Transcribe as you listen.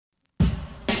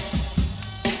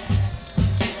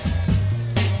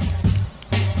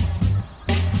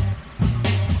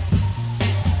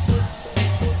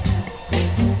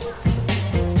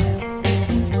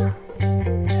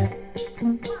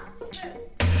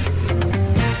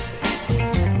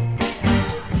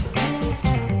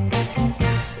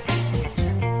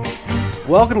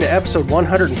Welcome to episode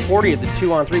 140 of the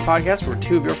 2 on 3 podcast, where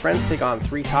two of your friends take on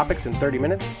 3 topics in 30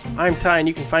 minutes. I'm Ty, and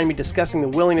you can find me discussing the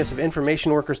willingness of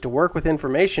information workers to work with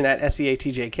information at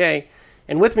SEATJK.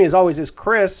 And with me, as always, is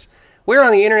Chris. Where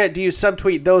on the internet do you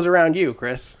subtweet those around you,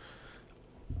 Chris?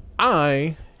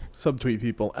 I subtweet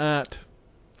people at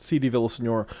CD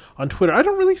Villasenor on Twitter. I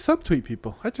don't really subtweet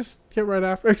people. I just get right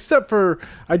after. Except for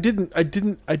I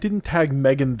didn't tag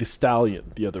Megan Thee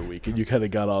Stallion the other week, and you kind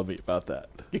of got on me about that.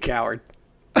 You coward.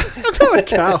 I'm not a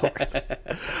coward.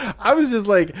 I was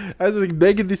like,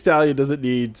 Megan Thee Stallion doesn't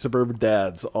need suburban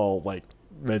dads all like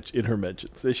in her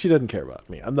mentions. She doesn't care about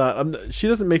me. I'm not. She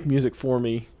doesn't make music for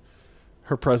me.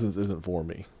 Her presence isn't for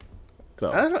me. So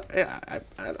I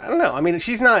don't know. I mean,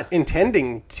 she's not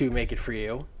intending to make it for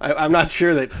you. I'm not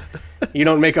sure that you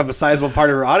don't make up a sizable part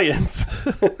of her audience.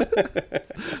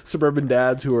 Suburban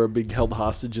dads who are being held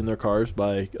hostage in their cars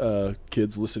by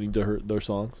kids listening to their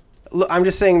songs. Look, I'm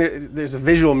just saying there's a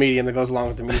visual medium that goes along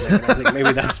with the music. And I think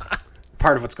maybe that's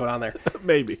part of what's going on there.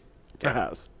 Maybe.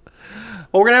 Perhaps.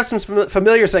 Well, we're going to have some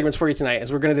familiar segments for you tonight,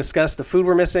 as we're going to discuss the food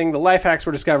we're missing, the life hacks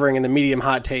we're discovering, and the medium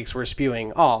hot takes we're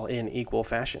spewing, all in equal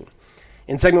fashion.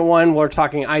 In segment 1, we're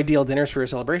talking ideal dinners for your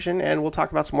celebration, and we'll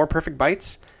talk about some more perfect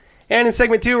bites. And in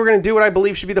segment 2, we're going to do what I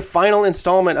believe should be the final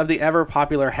installment of the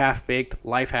ever-popular half-baked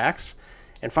life hacks.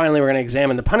 And finally, we're going to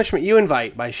examine the punishment you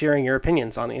invite by sharing your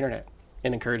opinions on the internet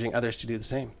and encouraging others to do the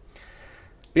same.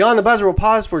 Beyond the buzzer, we'll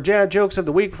pause for Jad Jokes of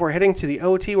the Week before heading to the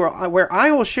OT, where I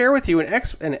will share with you an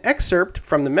excerpt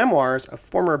from the memoirs of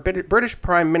former British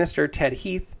Prime Minister Ted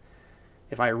Heath.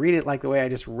 If I read it like the way I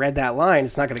just read that line,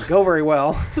 it's not going to go very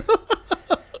well.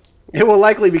 It will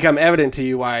likely become evident to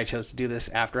you why I chose to do this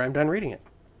after I'm done reading it.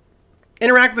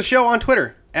 Interact with the show on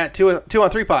Twitter at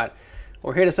 2on3pod,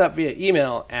 or hit us up via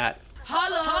email at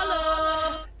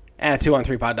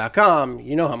 @2on3pod.com.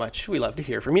 You know how much we love to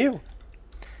hear from you.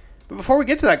 But before we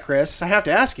get to that, Chris, I have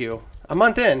to ask you, a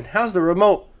month in, how's the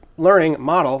remote learning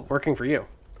model working for you?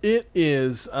 It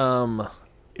is,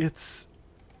 it's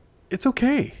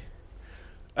okay.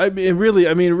 It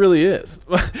really is.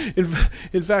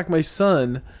 In fact, my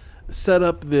son set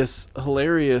up this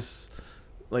hilarious,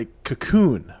 like,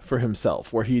 cocoon for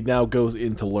himself where he now goes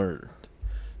in to learn.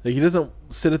 Like, he doesn't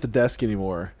sit at the desk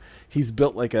anymore. He's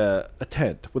built like a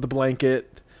tent with a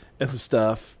blanket and some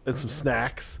stuff and some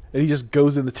snacks, and he just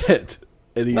goes in the tent.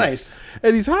 And he's nice.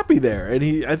 And he's happy there.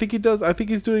 And I think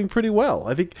he's doing pretty well.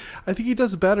 I think he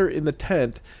does better in the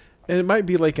tent, and it might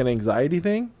be like an anxiety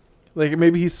thing. Like,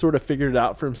 maybe he's sort of figured it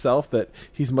out for himself that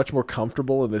he's much more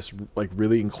comfortable in this like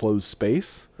really enclosed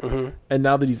space. Mm-hmm. And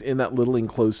now that he's in that little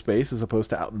enclosed space as opposed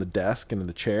to out in the desk and in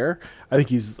the chair, I think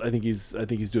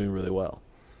he's doing really well.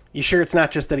 You sure it's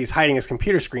not just that he's hiding his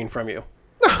computer screen from you?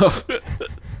 No.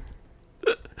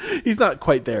 He's not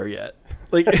quite there yet.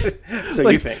 Like, so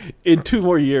you think in 2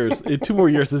 more years,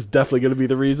 this is definitely going to be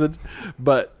the reason.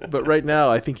 But right now,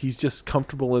 I think he's just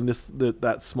comfortable in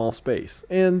that small space.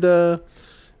 And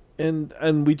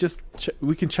we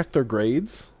can check their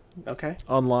grades, okay,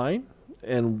 online,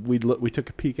 and we took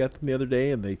a peek at them the other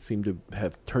day, and they seem to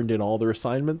have turned in all their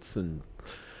assignments, and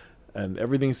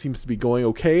everything seems to be going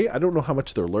okay. I don't know how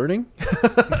much they're learning,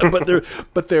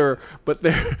 but they're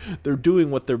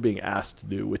doing what they're being asked to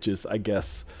do, which is, I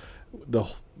guess, the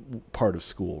part of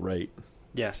school, right?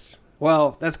 Yes.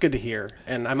 Well, that's good to hear,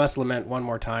 and I must lament one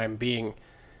more time being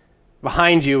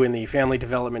behind you in the family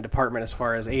development department as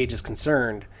far as age is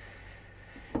concerned.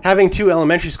 Having 2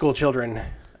 elementary school children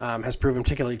has proven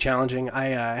particularly challenging.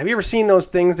 Have you ever seen those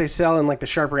things they sell in like the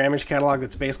Sharper Image catalog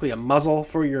that's basically a muzzle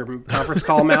for your conference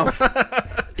call mouth?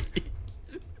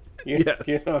 Yes.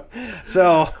 You know?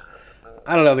 So,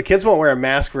 I don't know. The kids won't wear a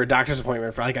mask for a doctor's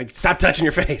appointment for like, stop touching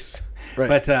your face. Right.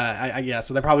 But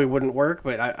so that probably wouldn't work.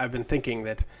 But I've been thinking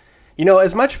that, you know,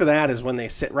 as much for that as when they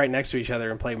sit right next to each other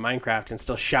and play Minecraft and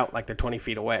still shout like they're 20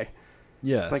 feet away.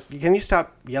 Yes. It's like, can you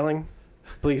stop yelling,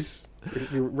 please?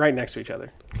 You're right next to each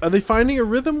other. Are they finding a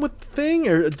rhythm with the thing,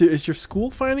 or is your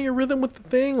school finding a rhythm with the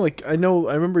thing? Like, I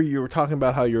remember you were talking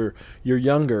about how you're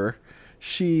younger.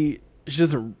 She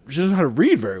doesn't know how to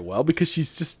read very well because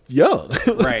she's just young,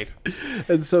 right?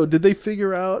 And so, did they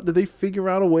figure out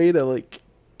a way to like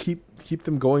keep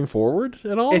them going forward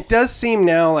at all? It does seem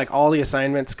now like all the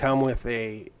assignments come with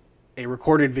a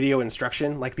recorded video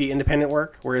instruction, like the independent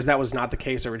work, whereas that was not the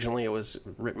case originally. It was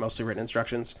mostly written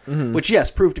instructions, which,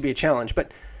 yes, proved to be a challenge.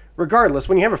 But regardless,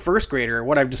 when you have a first grader,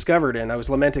 what I've discovered, and I was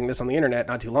lamenting this on the internet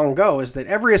not too long ago, is that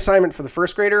every assignment for the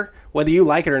first grader, whether you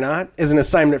like it or not, is an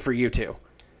assignment for you too.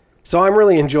 So I'm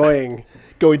really enjoying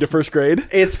going to first grade.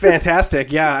 It's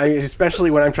fantastic. Yeah.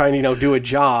 Especially when I'm trying to, do a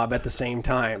job at the same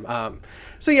time.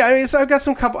 So I've got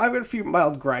a few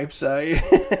mild gripes. I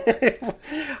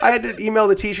had to email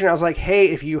the teacher and I was like,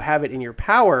 hey, if you have it in your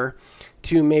power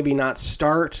to maybe not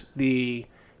start the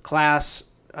class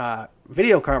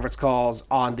video conference calls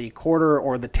on the quarter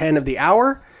or the 10 of the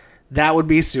hour, that would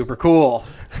be super cool.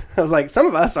 I was like, some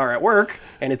of us are at work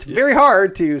and it's very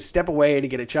hard to step away to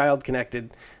get a child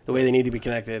connected the way they need to be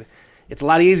connected. It's a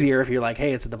lot easier if you're like,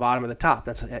 hey, it's at the bottom of the top.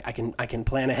 I can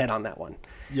plan ahead on that one.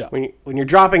 Yeah. When you're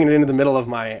dropping it into the middle of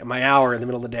my hour in the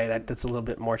middle of the day, that's a little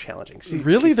bit more challenging.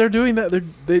 Really? They're doing that?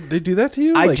 They do that to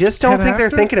you? I just don't think they're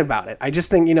thinking about it. I just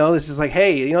think, this is like,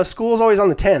 hey, school's always on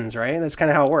the 10s, right? That's kind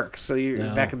of how it works. So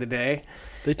back in the day.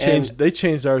 They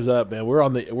changed ours up, man. We're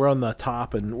on the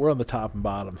top and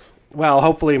bottoms. Well,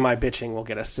 hopefully my bitching will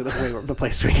get us to the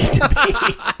place we need to be.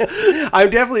 I'm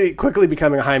definitely quickly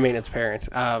becoming a high maintenance parent.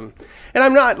 And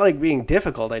I'm not like being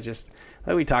difficult. I just,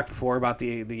 like we talked before about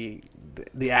the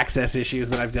access issues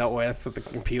that I've dealt with the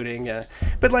computing.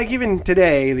 But like even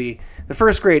today, the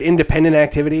first grade independent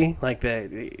activity, like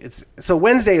so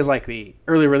Wednesday is like the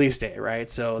early release day, right?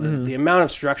 So the amount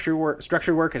of structured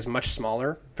work is much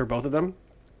smaller for both of them.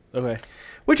 Okay.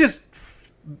 Which is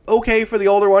okay for the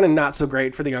older one and not so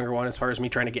great for the younger one as far as me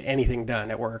trying to get anything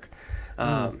done at work.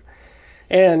 And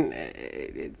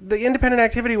the independent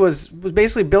activity was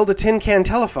basically build a tin can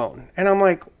telephone. And I'm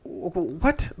like,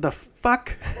 what the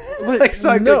fuck?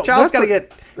 The child's got to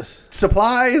get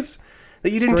supplies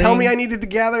that you didn't tell me I needed to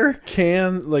gather.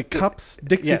 Cups,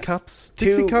 Dixie cups,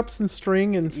 and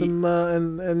string and some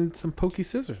and some pokey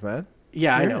scissors, man.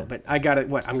 Yeah, I know, but I got it.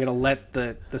 What, I'm going to let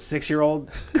the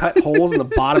 6-year-old cut holes in the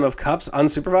bottom of cups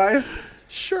unsupervised?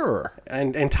 Sure.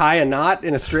 And tie a knot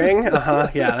in a string?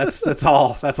 Yeah, that's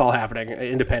all happening.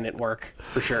 Independent work,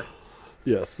 for sure.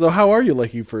 Yes. So how are you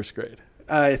liking first grade?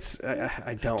 I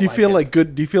don't. Do you feel like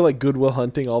good? Do you feel like Goodwill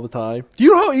Hunting all the time? Do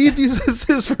you know how easy this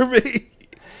is for me?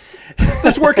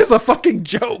 This work is a fucking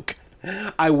joke.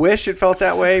 I wish it felt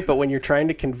that way, but when you're trying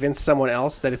to convince someone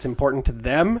else that it's important to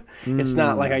them, it's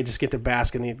not like I just get to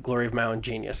bask in the glory of my own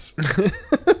genius.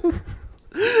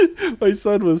 My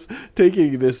son was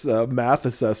taking this math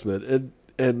assessment,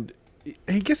 and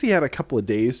I guess he had a couple of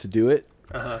days to do it.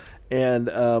 And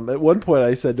at one point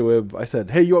I said to him,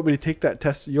 hey, you want me to take that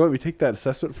test? You want me to take that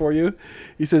assessment for you?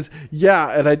 He says, yeah,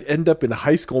 and I'd end up in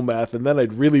high school math, and then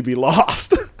I'd really be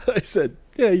lost. I said,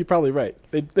 yeah, you're probably right.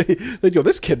 They'd go,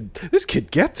 this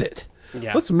kid gets it.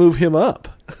 Yeah. Let's move him up.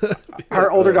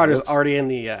 Our older daughter's already in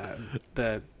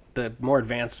the more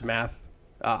advanced math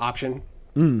option,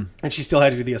 and she still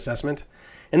had to do the assessment.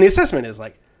 And the assessment is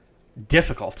like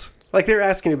difficult. Like they're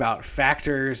asking about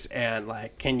factors and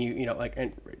like, can you,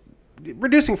 and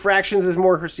reducing fractions is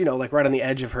more, like right on the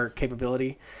edge of her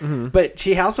capability. But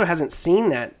she also hasn't seen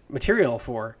that material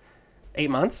for 8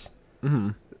 months.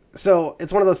 So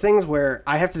it's one of those things where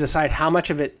I have to decide how much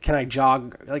of it can I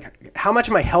jog, like how much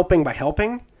am I helping by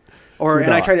helping?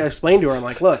 And I try to explain to her, I'm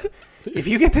like, look, if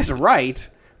you get this right,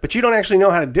 but you don't actually know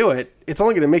how to do it, it's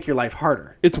only going to make your life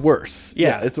harder. It's worse.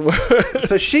 Yeah, it's worse.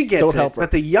 So she gets it,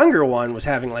 but the younger one was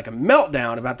having like a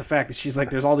meltdown about the fact that she's like,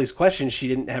 there's all these questions she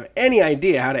didn't have any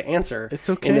idea how to answer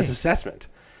in this assessment.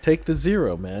 Take the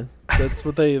 0, man. That's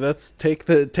what take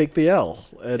the L,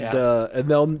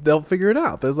 and they'll figure it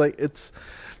out. There's like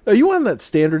Are you on that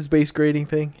standards-based grading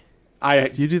thing?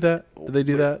 Do you do that? Do they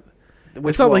do that?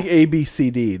 It's not like A, B, C,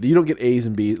 D. You don't get A's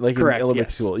and B's like correct, in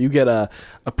elementary school. You get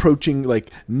approaching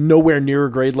like nowhere near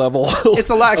grade level. It's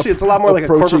a lot more like a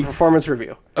corporate performance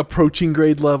review. Approaching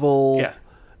grade level. Yeah.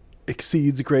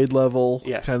 Exceeds grade level.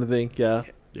 Yes. Kind of thing. Yeah.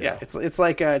 Yeah. It's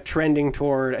like trending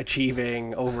toward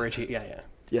achieving, overachieving.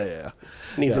 Yeah.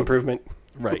 Needs improvement.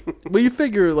 Right. Well, you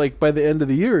figure like by the end of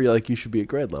the year, you should be at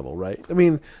grade level, right? I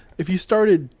mean, if you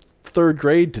started 3rd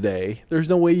grade today, there's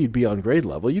no way you'd be on grade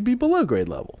level. You'd be below grade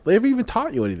level. They haven't even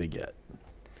taught you anything yet.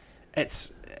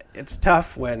 It's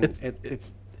tough when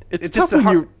it's tough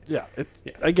when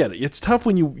I get it. It's tough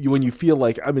when you feel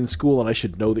like I'm in school and I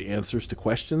should know the answers to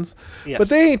questions. Yes. But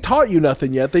they ain't taught you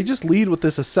nothing yet. They just lead with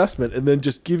this assessment and then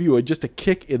just give you a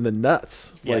kick in the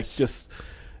nuts. Yes.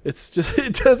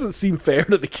 It doesn't seem fair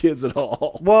to the kids at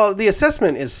all. Well, the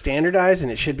assessment is standardized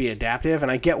and it should be adaptive,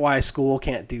 and I get why school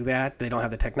can't do that. They don't have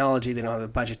the technology, they don't have the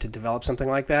budget to develop something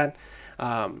like that.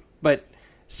 But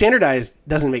standardized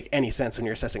doesn't make any sense when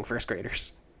you're assessing first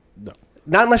graders. No.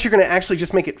 Not unless you're going to actually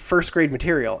just make it first grade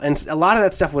material. And a lot of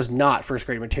that stuff was not first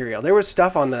grade material. There was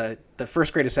stuff on the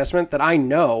first grade assessment that I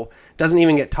know doesn't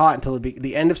even get taught until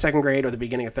the end of 2nd grade or the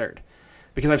beginning of 3rd.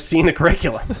 Because I've seen the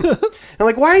curriculum. I'm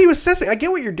like, why are you assessing? I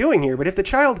get what you're doing here, but if the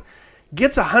child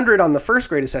gets 100 on the first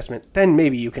grade assessment, then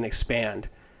maybe you can expand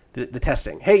the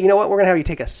testing. Hey, you know what? We're going to have you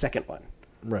take a second one.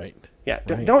 Right. Yeah.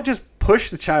 Right. Don't just push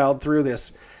the child through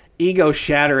this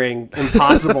ego-shattering,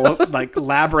 impossible like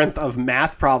labyrinth of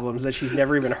math problems that she's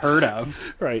never even heard of.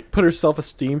 Right. Put her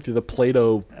self-esteem through the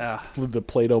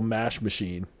Play-Doh mash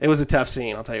machine. It was a tough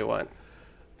scene, I'll tell you what.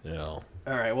 Yeah. All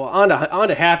right. Well, on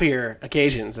to happier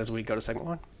occasions as we go to segment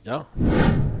 1. Yeah.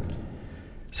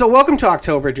 So welcome to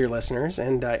October, dear listeners.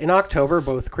 And in October,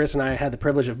 both Chris and I had the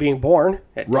privilege of being born.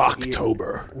 At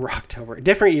Rocktober.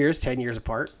 Different years, 10 years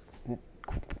apart.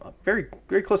 Very,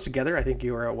 very close together. I think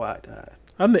you were at what?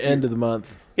 I'm the end of the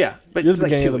month. Yeah, but You're it's the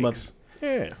like beginning 2 of the weeks. month.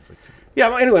 Yeah. It's like 2 weeks. Yeah,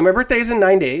 well, anyway, my birthday's in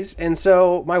 9 days, and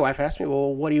so my wife asked me,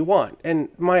 well, what do you want? And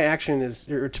my action is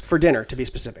for dinner, to be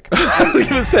specific. I was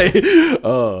going to say,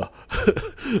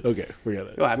 okay, forget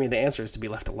it. Well, I mean, the answer is to be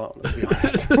left alone, let's be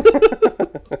honest.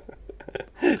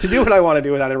 To do what I want to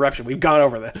do without interruption. We've gone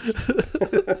over this.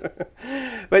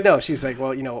 But no, she's like, well,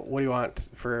 what do you want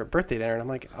for birthday dinner? And I'm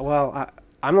like, well,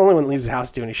 I'm the only one that leaves the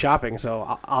house to do any shopping,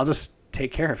 so I'll just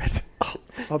take care of it.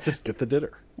 I'll just get the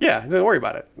dinner. Yeah, don't worry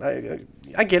about it.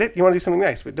 I get it. You want to do something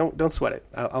nice, but don't sweat it.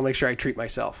 I'll make sure I treat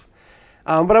myself.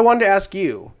 But I wanted to ask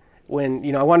you,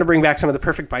 when I wanted to bring back some of the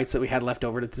perfect bites that we had left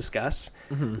over to discuss,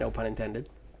 no pun intended,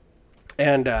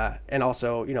 and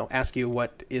also ask you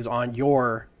what is on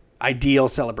your ideal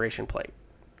celebration plate.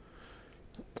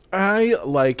 I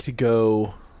like to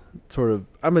go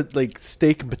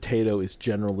steak and potato is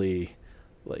generally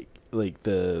like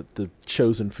the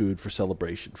chosen food for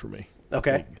celebration for me.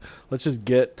 Okay. Like, let's just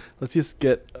get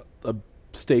a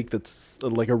steak that's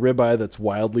like a ribeye that's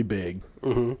wildly big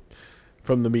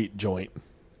from the meat joint,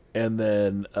 and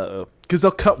then because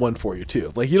they'll cut one for you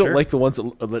too. Like you don't like the ones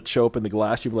that show up in the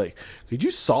glass. You're like, could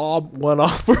you saw one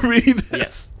off for me?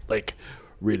 That's like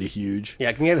really huge.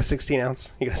 Yeah, can you get a 16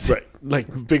 ounce? Right,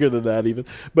 like bigger than that even.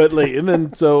 But like, and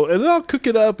then I'll cook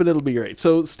it up and it'll be great.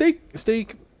 So steak,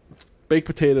 baked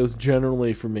potatoes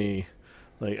generally for me.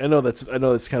 Like I know that's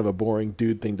kind of a boring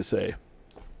dude thing to say,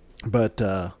 but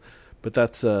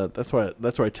that's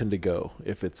where I tend to go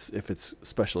if it's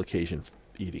special occasion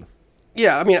eating.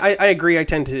 Yeah, I mean I agree. I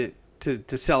tend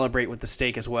to celebrate with the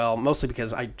steak as well, mostly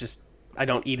because I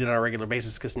don't eat it on a regular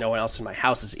basis because no one else in my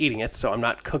house is eating it, so I'm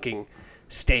not cooking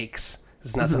steaks.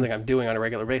 It's not something I'm doing on a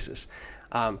regular basis.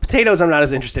 Potatoes I'm not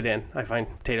as interested in. I find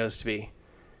potatoes to be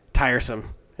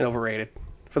tiresome and overrated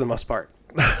for the most part.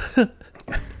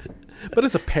 But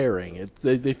it's a pairing.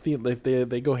 They feel like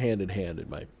they go hand in hand in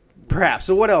my. Perhaps.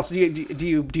 So what else do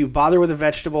you bother with a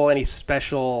vegetable? Any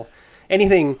special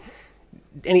anything?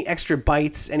 Any extra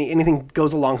bites? Anything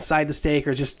goes alongside the steak,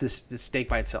 or just the steak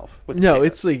by itself? No,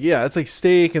 it's like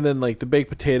steak, and then like the baked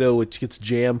potato, which gets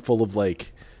jammed full of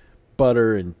like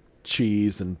butter and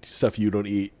cheese and stuff you don't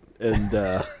eat, and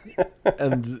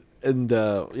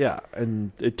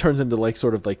and it turns into like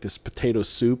sort of like this potato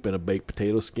soup and a baked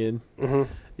potato skin.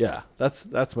 Mm-hmm. Yeah,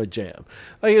 that's my jam.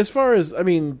 Like as far as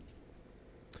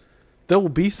there will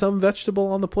be some vegetable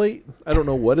on the plate. I don't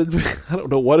know what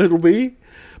it'll be,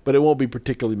 but it won't be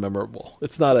particularly memorable.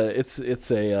 It's not a. It's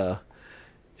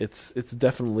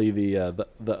definitely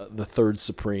the third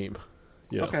supreme.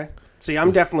 Yeah. Okay. See,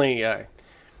 I'm definitely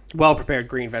well prepared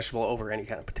green vegetable over any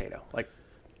kind of potato. Like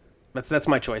that's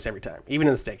my choice every time, even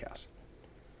in the steakhouse.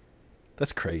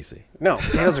 That's crazy. No,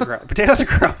 potatoes are gross. Potatoes are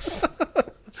gross.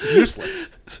 It's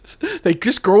useless. They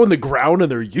just grow in the ground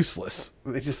and they're useless.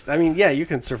 You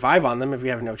can survive on them if you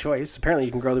have no choice. Apparently,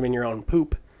 you can grow them in your own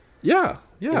poop. Yeah.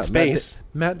 In space.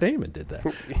 Matt Damon did that.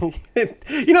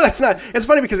 That's not. It's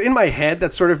funny because in my head,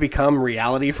 that's sort of become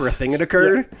reality for a thing that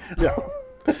occurred. Yeah.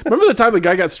 Remember the time the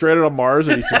guy got stranded on Mars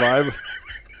and he survived?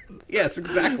 Yes,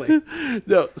 exactly.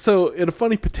 No. So, in a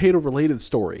funny potato-related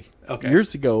story,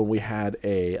 years ago, we had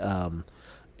a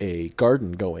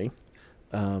garden going.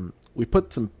 We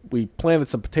planted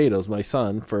some potatoes. My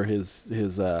son, for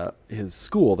his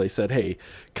school, they said, "Hey,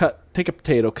 take a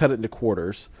potato, cut it into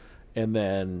quarters, and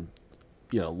then,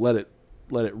 let it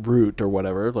root or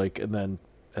whatever, and then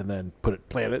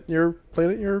plant it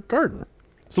in your garden."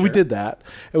 So we did that,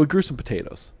 and we grew some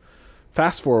potatoes.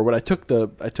 Fast forward, I took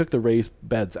the raised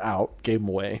beds out, gave them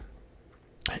away,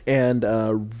 and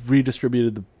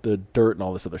redistributed the dirt and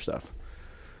all this other stuff.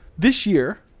 This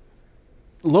year,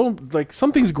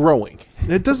 something's growing.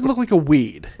 It doesn't look like a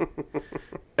weed, and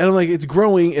I'm like, it's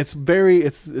growing. It's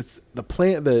the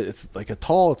plant that it's like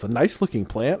it's a nice looking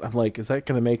plant. I'm like, is that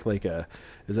going to make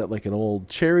is that like an old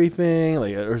cherry thing,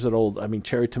 or is it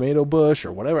cherry tomato bush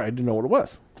or whatever? I didn't know what it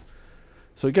was.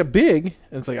 So it got big,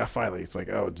 and it's like,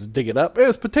 just dig it up. It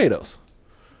was potatoes.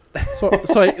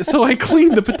 So I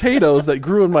cleaned the potatoes that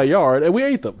grew in my yard, and we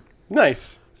ate them.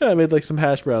 Nice. Yeah, I made like some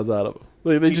hash browns out of them.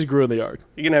 They just grew in the yard.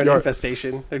 You're gonna have an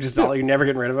infestation. They're just all you're never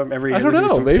getting rid of them. Every year I don't there's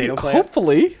know. some Maybe potato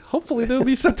plant. hopefully there'll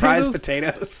be Surprise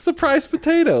potatoes. potatoes. Surprise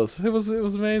potatoes. It was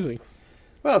amazing.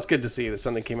 Well, it's good to see that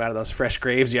something came out of those fresh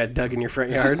graves you had dug in your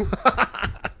front yard.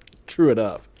 True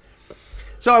enough.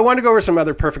 So I wanted to go over some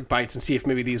other perfect bites and see if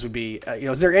maybe these would be,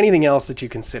 is there anything else that you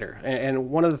consider? And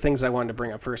one of the things I wanted to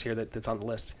bring up first here that's on the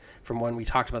list from when we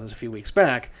talked about this a few weeks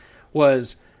back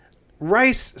was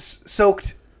rice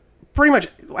soaked. Pretty much,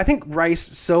 I think rice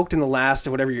soaked in the last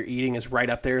of whatever you're eating is right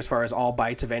up there as far as all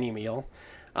bites of any meal.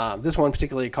 This one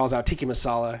particularly calls out tikka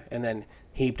masala and then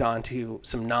heaped onto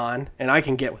some naan, and I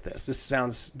can get with this. This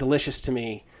sounds delicious to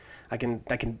me. I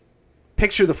can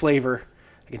picture the flavor.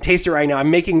 I can taste it right now.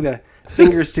 I'm making the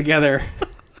fingers together,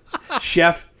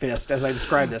 chef fist, as I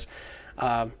describe this.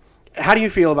 How do you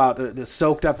feel about the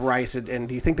soaked up rice, and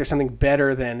do you think there's something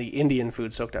better than the Indian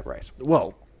food soaked up rice?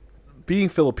 Well, being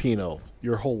Filipino,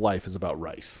 your whole life is about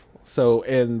rice. So,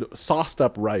 and sauced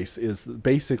up rice is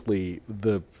basically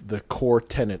the core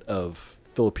tenet of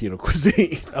Filipino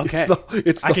cuisine. Okay.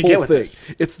 It's the I could whole get with thing. this.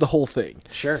 It's the whole thing.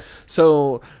 Sure.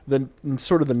 So the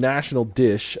sort of the national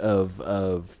dish of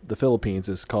the Philippines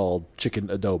is called chicken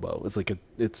adobo.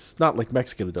 It's not like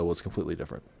Mexican adobo. It's completely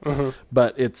different.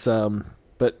 But it's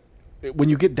but when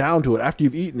you get down to it, after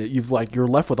you've eaten it, you're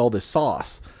left with all this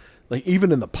sauce, like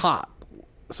even in the pot.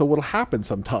 So what'll happen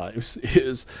sometimes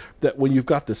is that when you've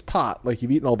got this pot, like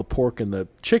you've eaten all the pork and the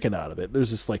chicken out of it,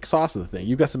 there's this like sauce of the thing.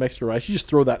 You've got some extra rice. You just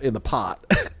throw that in the pot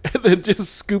and then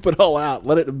just scoop it all out,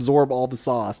 let it absorb all the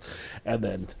sauce,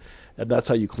 and that's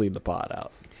how you clean the pot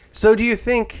out. So do you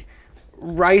think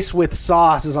rice with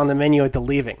sauce is on the menu at the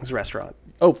Leavings restaurant?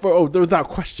 Without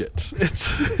question, it's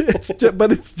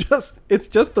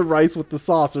just the rice with the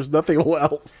sauce. There's nothing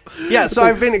else. Yeah, so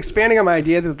I've been expanding on my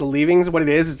idea that the Leavings, what it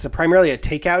is, it's primarily a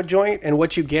takeout joint, and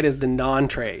what you get is the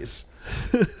non-trays.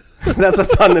 That's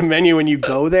what's on the menu when you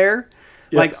go there.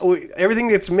 Yes. Like everything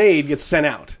that's made gets sent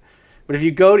out, but if you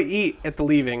go to eat at the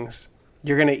Leavings,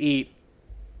 you're gonna eat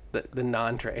the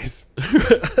non-trays.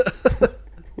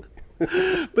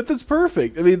 But that's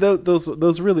perfect. I mean,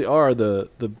 those really are the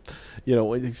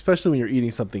especially when you're eating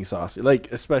something saucy,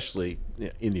 like especially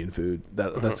Indian food.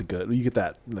 That's a good. You get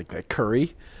that like that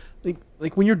curry,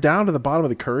 like when you're down to the bottom of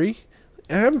the curry.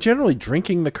 I'm generally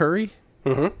drinking the curry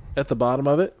at the bottom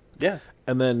of it. Yeah,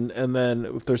 and then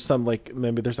if there's some like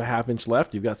maybe there's a half inch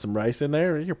left, you've got some rice in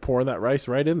there. You're pouring that rice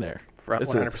right in there.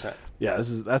 100%. Yeah,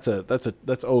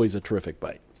 that's always a terrific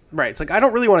bite. Right. It's like I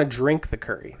don't really want to drink the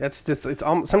curry. That's just it's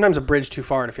sometimes a bridge too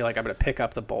far to feel like I'm going to pick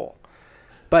up the bowl.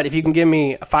 But if you can give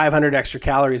me 500 extra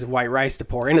calories of white rice to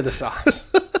pour into the sauce,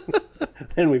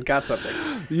 then we've got something.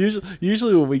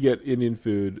 Usually when we get Indian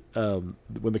food,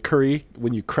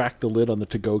 when you crack the lid on the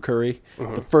to-go curry,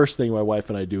 the first thing my wife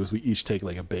and I do is we each take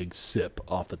like a big sip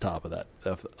off the top of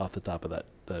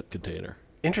that container.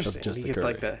 Interesting. Just you the get curry.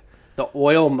 like the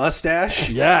oil mustache.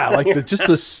 Yeah, like like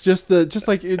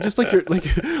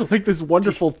this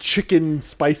wonderful chicken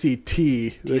spicy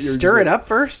tea. Do you stir it up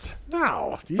first?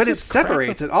 No, but it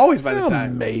separates it always by the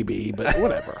time. Maybe, but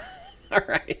whatever. All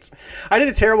right. I did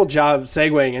a terrible job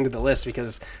segueing into the list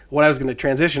because what I was going to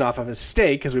transition off of is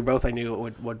steak, because we both, I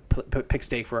knew, would pick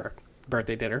steak for our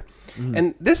birthday dinner.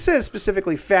 And this says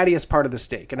specifically fattiest part of the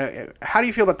steak. And how do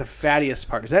you feel about the fattiest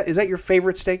part? Is that your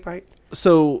favorite steak bite?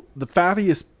 So the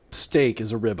fattiest steak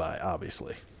is a ribeye,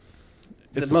 obviously.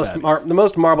 The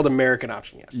most marbled American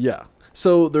option, yes. Yeah.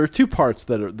 So there are two parts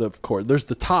that are, of course, there's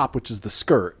the top, which is the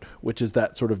skirt, which is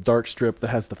that sort of dark strip that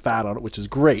has the fat on it, which is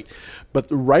great. But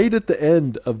right at the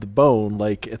end of the bone,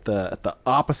 like at the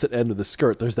opposite end of the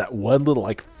skirt, there's that one little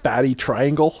like fatty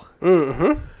triangle.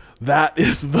 Mm-hmm. That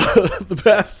is the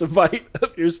best bite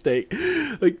of your steak.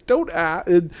 Like don't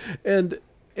add and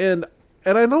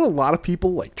I know a lot of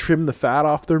people like trim the fat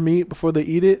off their meat before they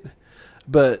eat it,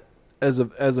 but as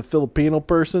a Filipino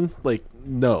person, like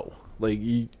no, like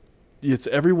it's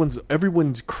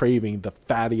everyone's craving the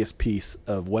fattiest piece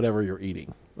of whatever you're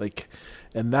eating, like,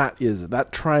 and that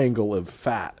triangle of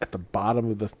fat at the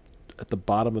bottom of the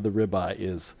ribeye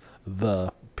is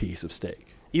the piece of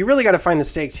steak. You really got to find the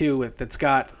steak too that's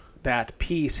got that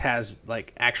piece has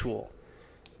like actual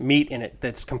meat in it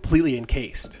that's completely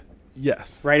encased.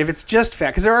 Yes. Right. If it's just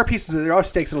fat, because there are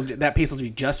steaks that piece will be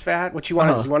just fat. What you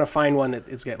want is you want to find one that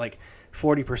it's got like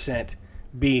 40%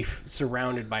 beef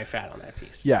surrounded by fat on that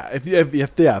piece. Yeah.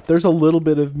 If there's a little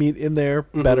bit of meat in there,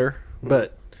 better.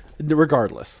 But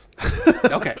regardless.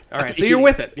 Okay. All right. So you're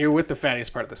with it. You're with the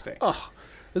fattiest part of the steak. Oh,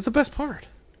 it's the best part.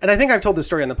 And I think I've told this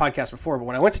story on the podcast before, but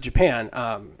when I went to Japan,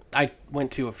 I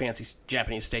went to a fancy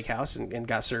Japanese steakhouse and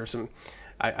got served some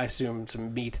I assume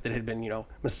some meat that had been,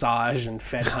 massaged and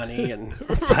fed honey and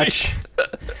such.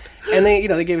 And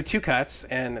they gave it 2 cuts,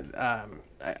 and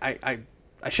I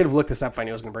should have looked this up if I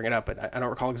knew I was going to bring it up, but I don't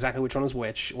recall exactly which one was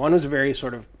which. One was a very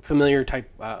sort of familiar type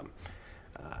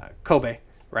Kobe,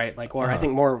 right? Like, or I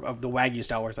think more of the Wagyu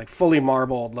style, where it's like fully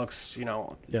marbled, looks,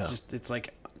 it's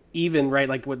like even, right?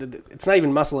 Like it's not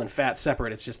even muscle and fat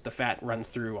separate. It's just the fat runs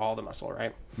through all the muscle,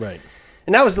 right? Right.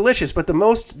 And that was delicious, but the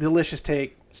most delicious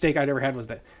steak I'd ever had was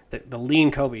the lean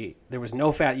Kobe. There was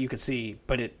no fat you could see,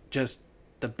 but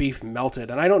the beef melted.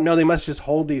 And I don't know, they must just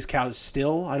hold these cows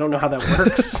still. I don't know how that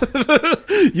works.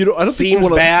 I don't Seems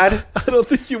bad. I don't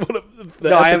think you want to.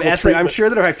 No, I have I'm sure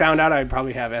that if I found out, I'd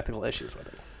probably have ethical issues with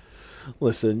it.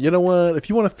 Listen, you know what? If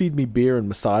you want to feed me beer and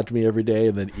massage me every day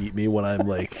and then eat me when I'm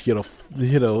like,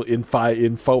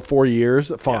 in 4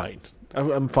 years, fine. Yeah.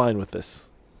 I'm fine with this.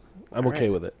 I'm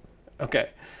okay with it. Okay.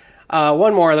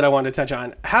 One more that I wanted to touch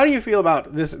on. How do you feel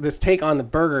about this take on the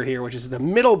burger here, which is the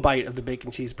middle bite of the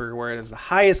bacon cheeseburger, where it has the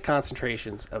highest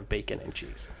concentrations of bacon and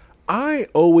cheese? I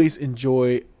always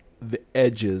enjoy the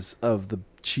edges of the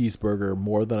cheeseburger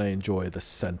more than I enjoy the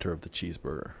center of the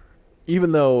cheeseburger.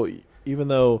 Even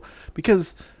though,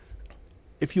 because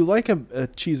if you like a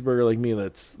cheeseburger like me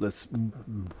that's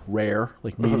rare,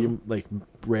 like medium, like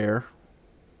rare,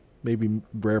 maybe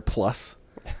rare plus.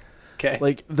 Okay.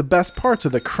 Like the best parts are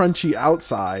the crunchy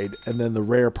outside and then the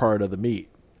rare part of the meat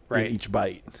in each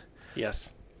bite.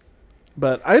 Yes.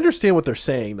 But I understand what they're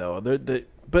saying though.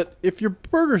 But if your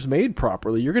burger's made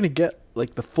properly, you're going to get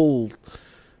like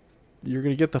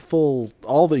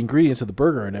all the ingredients of the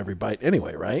burger in every bite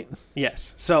anyway, right?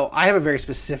 Yes. So I have a very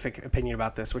specific opinion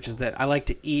about this, which is that I like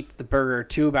to eat the burger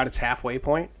to about its halfway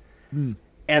point. And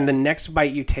the next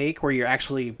bite you take, where you're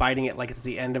actually biting it like it's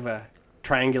the end of a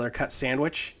triangular cut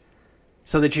sandwich,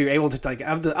 so that you're able to, like,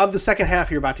 of the second half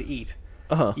you're about to eat,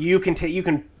 you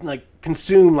can like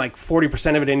consume like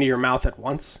 40% of it into your mouth at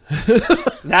once.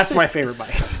 That's my favorite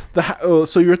bite.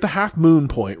 So you're at the half moon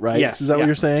point, right? Yes. Is that what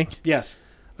you're saying? Yes.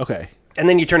 Okay. And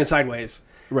then you turn it sideways.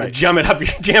 Right. Jam it up.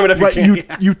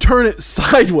 Right. You turn it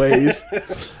sideways,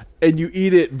 and you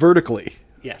eat it vertically.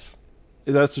 Yes.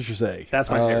 That's what you're saying. That's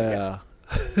my favorite. Yeah.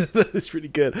 That is pretty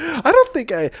good. I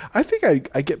think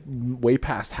I get way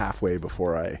past halfway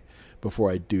before I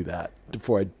do that.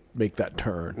 Before I make that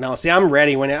turn. No, see, I'm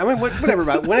ready whenever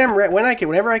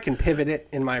I can pivot it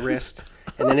in my wrist,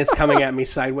 and then it's coming at me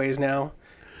sideways now,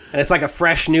 and it's like a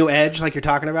fresh new edge, like you're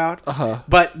talking about.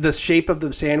 But the shape of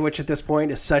the sandwich at this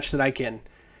point is such that I can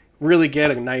really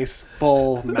get a nice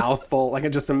full mouthful.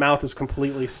 Like the mouth is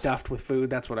completely stuffed with food.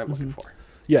 That's what I'm looking for.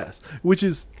 Yes, which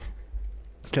is.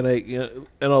 Can I?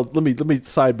 Let me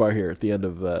sidebar here at the end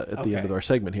of the end of our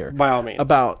segment here. By all means.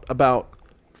 About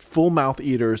full mouth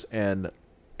eaters and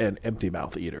empty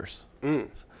mouth eaters.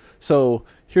 So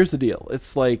here's the deal.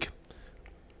 It's like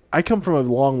I come from a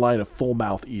long line of full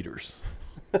mouth eaters,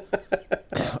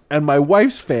 and my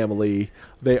wife's family,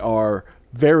 they are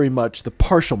very much the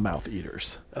partial mouth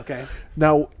eaters. Okay.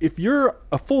 Now, if you're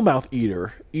a full mouth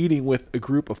eater eating with a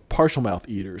group of partial mouth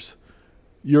eaters,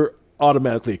 you're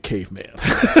automatically a caveman.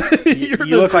 You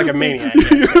look like a maniac.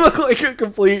 You look like a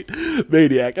complete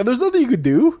maniac, and there's nothing you could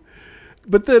do.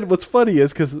 But then what's funny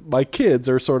is because my kids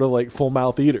are sort of like full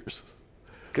mouth eaters.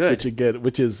 Good.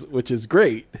 which is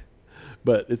great,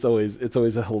 but it's always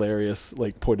a hilarious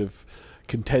like point of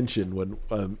contention when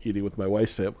I'm eating with my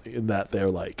wife's family, in that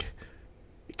they're like,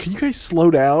 "Can you guys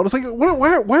slow down?" It's like,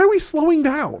 why are we slowing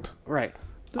down? Right.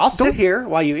 I'll sit here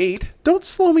while you eat. Don't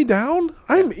slow me down.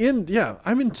 I'm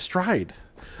in stride.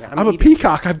 Yeah, I'm a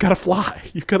peacock. I've got to fly.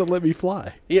 You've got to let me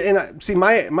fly. Yeah, and see,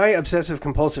 my obsessive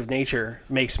compulsive nature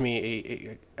makes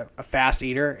me a fast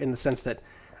eater, in the sense that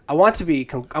I want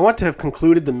to have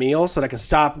concluded the meal so that I can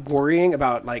stop worrying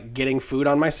about like getting food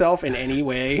on myself in any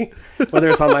way, whether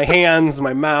it's on my hands,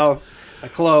 my mouth, my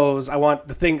clothes. I want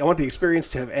the experience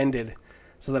to have ended,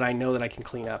 so that I know that I can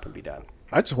clean up and be done.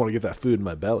 I just want to get that food in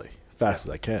my belly fast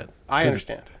as I can. I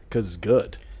understand. Because it's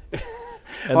good.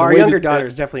 Well, our younger daughter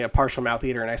is definitely a partial mouth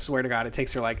eater, and I swear to God, it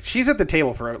takes her she's at the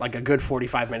table for like a good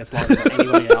 45 minutes longer than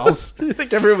anybody else. I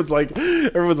think everyone's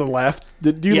left.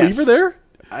 Do you leave her there?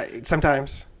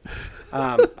 Sometimes.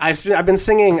 I've been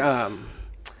singing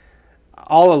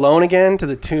 "All Alone Again" to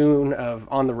the tune of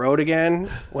 "On the Road Again"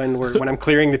 when I'm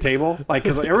clearing the table, like,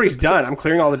 because everybody's done. I'm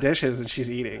clearing all the dishes and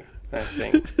she's eating. And I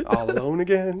sing "All Alone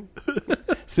Again,"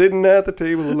 sitting at the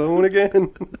table alone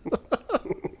again.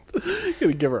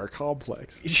 Gonna give her a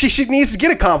complex. She needs to get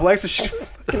a complex so she can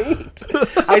fucking eat.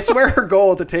 I swear her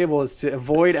goal at the table is to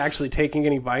avoid actually taking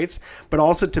any bites, but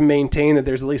also to maintain that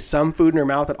there's at least some food in her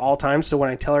mouth at all times, so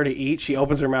when I tell her to eat, she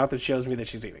opens her mouth and shows me that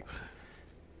she's eating.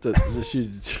 I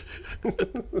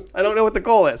don't know what the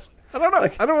goal is. I don't know.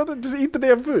 I don't know. Just eat the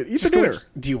damn food. Eat the dinner.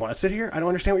 Do you want to sit here? I don't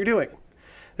understand what you're doing.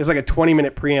 There's like a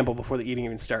 20-minute preamble before the eating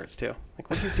even starts, too. Like,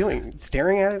 what are you doing?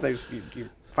 Staring at it? You're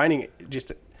finding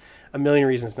just a million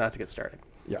reasons not to get started.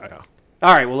 Yeah, I know.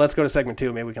 All right, well, let's go to segment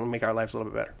 2. Maybe we can make our lives a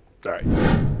little bit better. All right.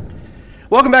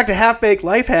 Welcome back to Half-Baked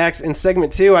Life Hacks. In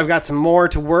segment 2, I've got some more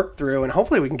to work through, and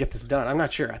hopefully we can get this done. I'm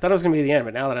not sure. I thought it was going to be the end,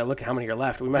 but now that I look at how many are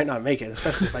left, we might not make it,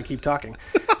 especially if I keep talking.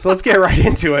 So let's get right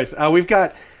into it. We've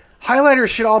got highlighters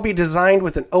should all be designed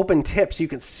with an open tip so you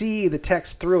can see the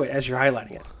text through it as you're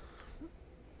highlighting it.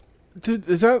 Dude,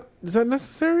 is that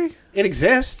necessary? It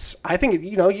exists. I think,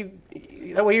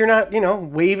 that way you're not,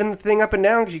 waving the thing up and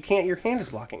down because your hand is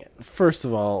blocking it. First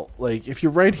of all, like if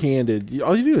you're right-handed,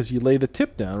 all you do is you lay the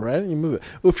tip down, right, and you move it.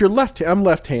 Well, if you're I'm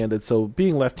left-handed, so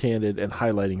being left-handed and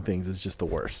highlighting things is just the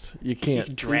worst. You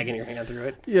can't dragging your hand through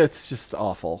it. Yeah, it's just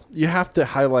awful. You have to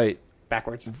highlight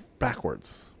backwards,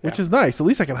 which is nice. At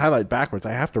least I can highlight backwards.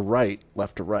 I have to write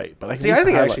left to right, but I think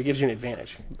it actually gives you an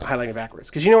advantage highlighting backwards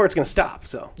because you know where it's going to stop.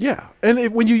 So yeah,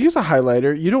 and when you use a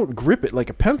highlighter, you don't grip it like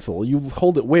a pencil. You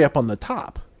hold it way up on the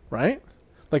top, right,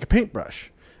 like a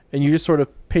paintbrush, and you just sort of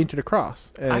paint it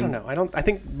across. And I don't know. I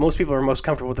think most people are most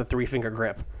comfortable with a 3-finger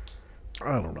grip.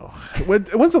 I don't know.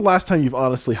 When's the last time you've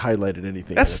honestly highlighted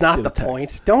anything? That's not the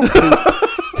point. Don't.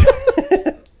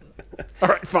 All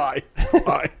right, fine.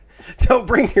 Don't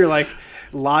bring your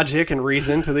logic and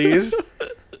reason to these.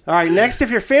 All right, next,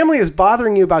 if your family is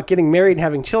bothering you about getting married and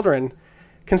having children,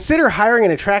 consider hiring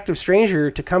an attractive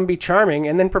stranger to come be charming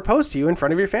and then propose to you in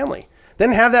front of your family.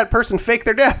 Then have that person fake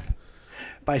their death.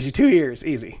 Buys you 2 years.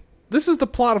 Easy. This is the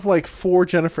plot of 4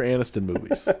 Jennifer Aniston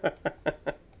movies.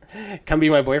 Come be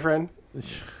my boyfriend?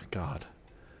 God.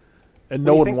 And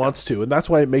no one wants to, and that's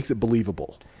why it makes it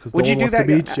believable. Because no one wants to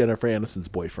be Jennifer Aniston's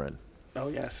boyfriend. Oh,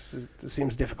 yes. It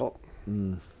seems difficult.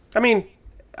 I mean,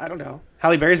 I don't know.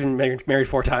 Halle Berry's been married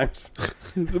 4 times.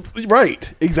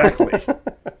 Right. Exactly.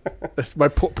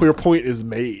 Your point is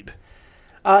made.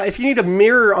 If you need a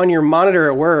mirror on your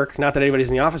monitor at work, not that anybody's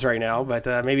in the office right now, but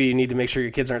maybe you need to make sure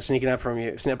your kids aren't sneaking up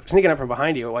from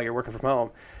behind you while you're working from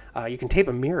home, you can tape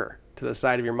a mirror to the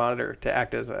side of your monitor to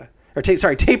act as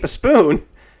tape a spoon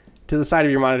to the side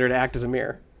of your monitor to act as a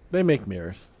mirror. They make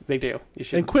mirrors. They do. You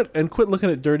should. And quit looking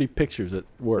at dirty pictures at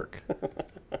work.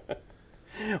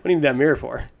 What do you need that mirror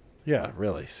for? Yeah,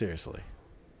 really, seriously.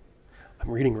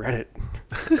 I'm reading Reddit.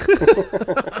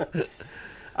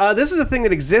 This is a thing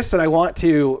that exists that I want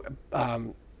to,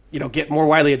 get more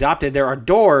widely adopted. There are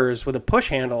doors with a push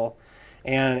handle,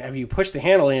 and if you push the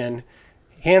handle in,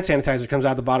 hand sanitizer comes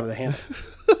out the bottom of the handle.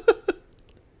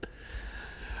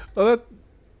 Well,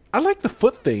 I like the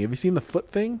foot thing. Have you seen the foot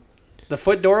thing? The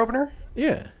foot door opener?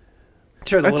 Yeah.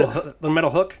 Sure, the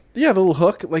metal hook. Yeah, the little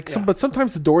hook. But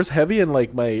sometimes the door's heavy, and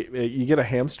you get a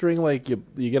hamstring,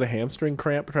 you get a hamstring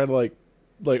cramp trying to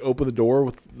open the door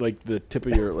with the tip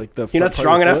of your the. You're not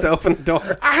strong enough to open the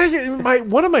door.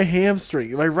 One of my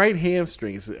hamstrings, my right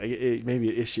hamstring, is maybe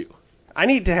an issue. I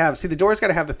need to have the door's got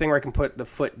to have the thing where I can put the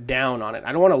foot down on it.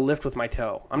 I don't want to lift with my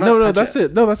toe. No, that's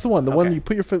it. No, that's the one. The one you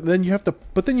put your foot. Then you have to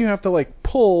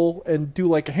pull and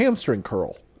do a hamstring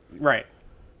curl. Right.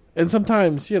 And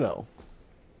sometimes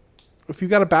if you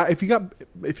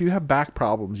have back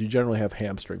problems, you generally have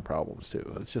hamstring problems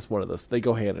too. It's just one of those. They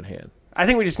go hand in hand. I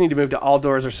think we just need to move to all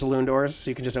doors or saloon doors so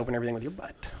you can just open everything with your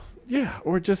butt. Yeah,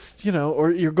 or just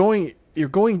or you're going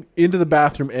into the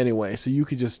bathroom anyway, so you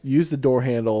could just use the door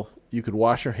handle. You could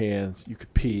wash your hands. You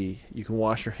could pee. You can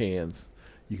wash your hands.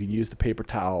 You can use the paper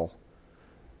towel,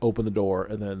 open the door,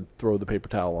 and then throw the paper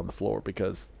towel on the floor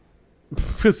because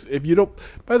if you don't,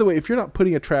 by the way, if you're not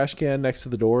putting a trash can next to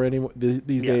the door anymore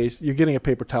these days, you're getting a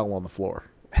paper towel on the floor.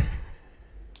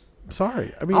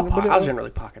 Sorry, I mean, I'll generally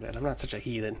pocket it. I'm not such a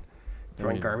heathen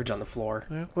throwing garbage on the floor.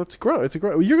 Yeah, well, it's gross.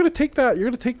 You're gonna take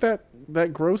that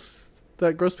gross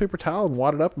paper towel and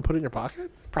wad it up and put it in your pocket?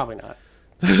 Probably not.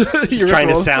 I'm just trying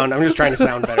to sound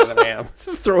better than I am.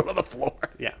 Throw it on the floor.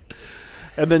 Yeah.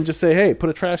 And then just say, hey, put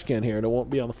a trash can here and it won't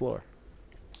be on the floor.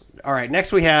 All right,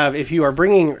 next we have, if you are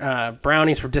bringing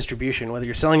brownies for distribution, whether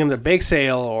you're selling them at a bake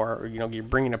sale or you're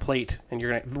bringing a plate and you're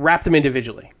going to wrap them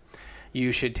individually,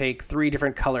 you should take 3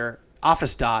 different color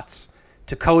office dots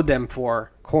to code them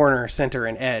for corner, center,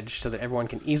 and edge so that everyone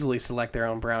can easily select their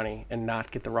own brownie and not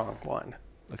get the wrong one.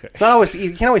 Okay. It's not always, you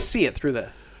can't always see it through the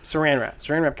saran wrap.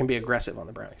 Saran wrap can be aggressive on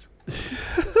the brownies.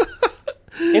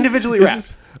 Individually wrapped.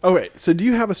 Oh, wait. So do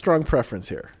you have a strong preference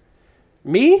here?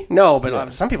 Me? No,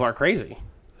 but some people are crazy.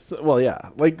 Well, yeah.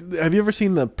 Have you ever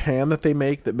seen the pan that they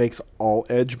make that makes all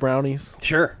edge brownies?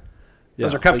 Sure. Yeah,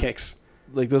 those are cupcakes.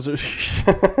 Those are...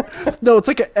 No, it's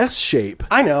like an S shape.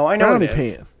 I know brownie it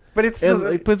is. pan. But it's and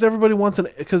because everybody wants an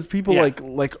because people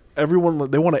like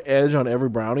everyone they want an edge on every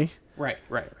brownie. Right.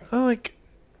 I'm like,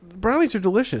 brownies are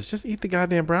delicious. Just eat the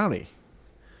goddamn brownie.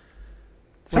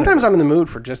 Sometimes I'm in the mood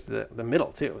for just the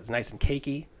middle too. It's nice and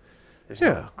cakey. There's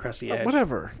no crusty edge.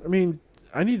 Whatever. I mean,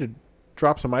 I need to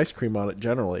drop some ice cream on it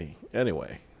generally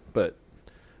anyway. But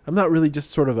I'm not really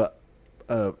just sort of an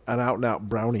out and out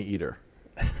brownie eater.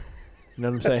 You know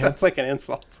what I'm saying? Sounds like an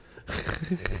insult.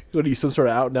 What are you, some sort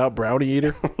of out and out brownie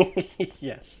eater?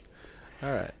 Yes.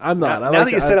 All right. I'm not. Now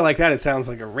that you said it like that, it sounds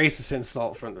like a racist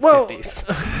insult from the 50s.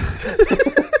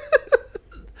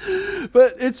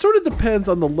 But it sort of depends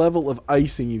on the level of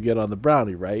icing you get on the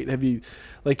brownie, right? Have you,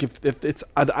 like, if it's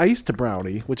an iced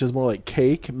brownie, which is more like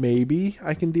cake, maybe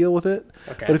I can deal with it.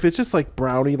 Okay. But if it's just like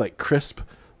brownie, like crisp,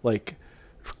 like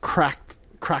cracked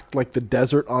like the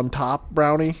desert on top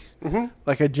brownie,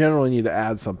 like I generally need to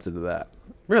add something to that.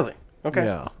 Really? Okay.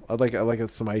 Yeah, I like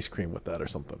some ice cream with that or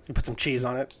something. You put some cheese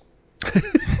on it.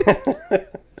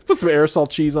 Put some aerosol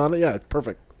cheese on it. Yeah,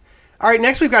 perfect. All right,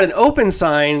 next we've got an open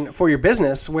sign for your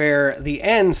business where the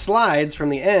N slides from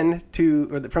the end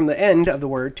from the end of the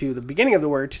word to the beginning of the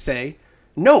word to say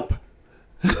nope.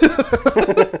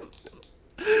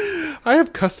 I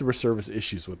have customer service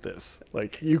issues with this.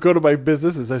 Like, you go to my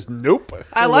business and says nope.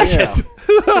 I like it.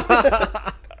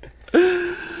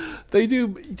 They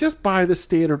do just buy the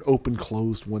standard open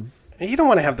closed one. You don't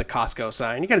want to have the Costco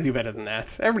sign. You got to do better than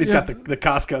that. Everybody's got the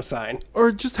Costco sign.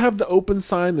 Or just have the open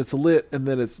sign that's lit and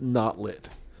then it's not lit.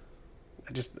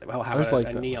 How about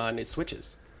a neon? It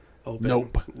switches. Open.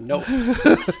 Nope. Nope.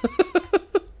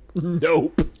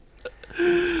 Nope.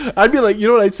 I'd be like, you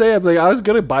know what I'd say? I'd be like, I was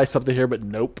going to buy something here, but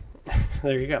nope.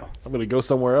 There you go. I'm going to go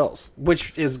somewhere else.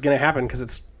 Which is going to happen because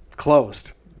it's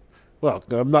closed. Well,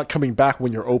 I'm not coming back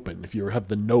when you're open. If you have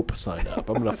the nope sign up,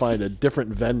 I'm going to find a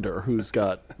different vendor who's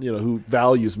got, who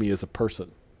values me as a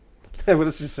person. What if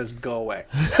it just says go away?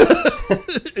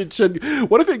 It should.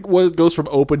 What if it goes from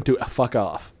open to fuck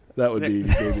off? That would be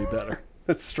maybe better.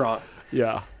 That's strong.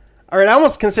 Yeah. All right, I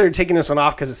almost considered taking this one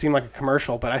off because it seemed like a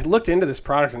commercial, but I looked into this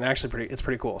product and it's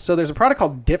pretty cool. So there's a product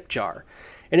called Dip Jar,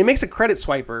 and it makes a credit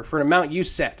swiper for an amount you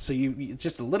set. So it's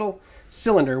just a little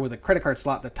cylinder with a credit card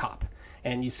slot at the top.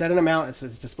 And you set an amount, it's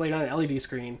displayed on an LED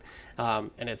screen,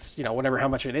 and it's, whatever, how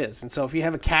much it is. And so if you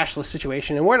have a cashless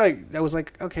situation, and I was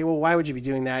like, okay, well, why would you be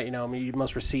doing that? Maybe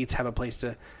most receipts have a place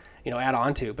to, add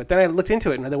on to. But then I looked into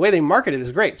it, and the way they market it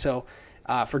is great. So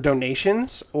for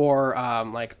donations or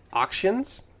like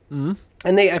auctions, and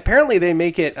they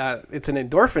make it, it's an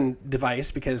endorphin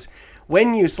device because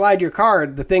when you slide your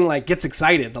card, the thing like gets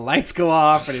excited. The lights go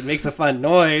off, and it makes a fun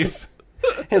noise.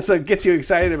 And so it gets you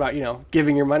excited about,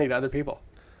 giving your money to other people.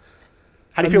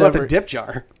 How do you feel about the Dip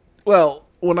Jar? Well,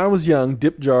 when I was young,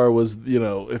 Dip Jar was,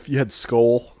 if you had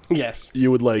Skull, yes, you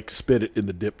would like spit it in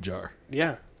the Dip Jar.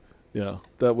 Yeah. Yeah,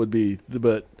 that would be,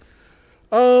 but,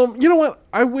 you know what?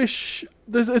 I wish,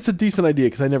 it's a decent idea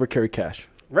because I never carry cash.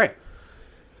 Right.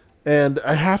 And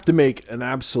I have to make an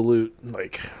absolute,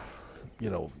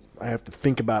 I have to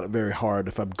think about it very hard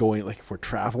if I'm going, like if we're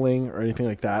traveling or anything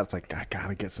like that. It's like, I got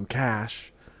to get some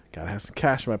cash. Got to have some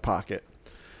cash in my pocket.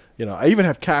 I even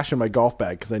have cash in my golf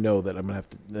bag because I know that I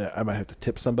might have to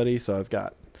tip somebody. So I've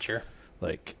got,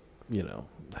 like,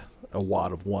 a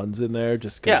wad of ones in there.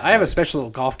 I have a special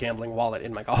little golf gambling wallet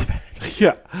in my golf bag.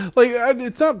 Yeah. Like,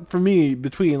 it's not for me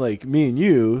between, like, me and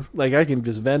you. Like, I can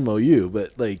just Venmo you,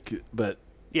 but.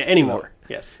 Yeah, anymore.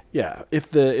 Yes. Yeah.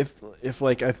 If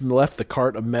like I've left the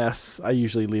cart a mess, I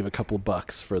usually leave a couple of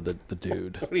bucks for the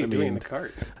dude. What are you doing in the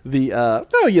cart?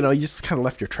 No, you just kind of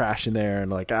left your trash in there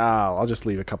and like, I'll just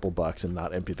leave a couple of bucks and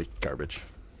not empty the garbage.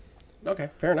 Okay,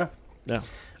 fair enough. Yeah.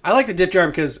 I like the Dip Jar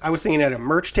because I was thinking at a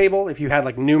merch table, if you had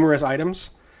like numerous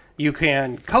items, you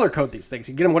can color code these things.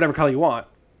 You get them whatever color you want.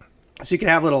 So you can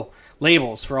have little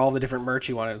labels for all the different merch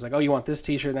you want. It's like, oh, you want this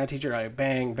t-shirt and that t-shirt? I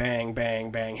bang, bang,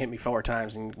 bang, bang, hit me 4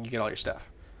 times and you get all your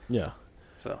stuff. Yeah.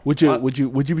 So would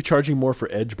you be charging more for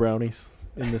Edge brownies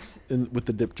with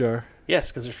the Dip Jar?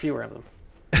 Yes, because there's fewer of them.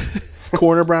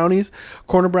 Corner brownies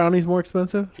more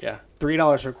expensive? Yeah,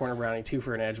 $3 for a corner brownie, 2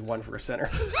 for an Edge, 1 for a center.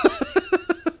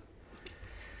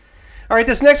 All right,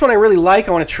 this next one I really like.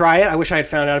 I want to try it. I wish I had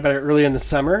found out about it earlier in the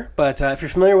summer. But if you're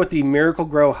familiar with the Miracle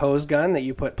Grow hose gun that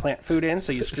you put plant food in,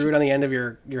 so you screw it on the end of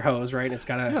your hose, right? And it's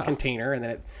got a container, and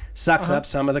then it sucks up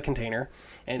some of the container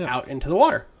and out into the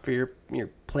water for your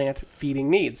plant feeding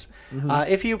needs.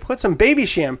 If you put some baby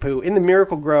shampoo in the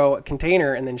Miracle Grow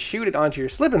container and then shoot it onto your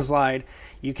slip and slide,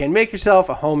 you can make yourself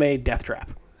a homemade death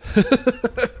trap.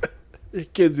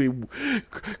 Kids be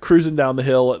cruising down the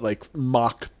hill at like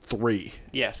Mach 3.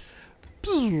 Yes.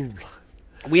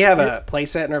 We have a play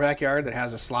set in our backyard that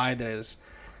has a slide that is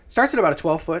Starts at about a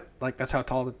 12-foot. Like, that's how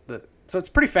tall so it's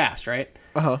pretty fast, right?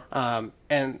 And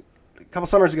a couple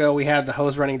summers ago, we had the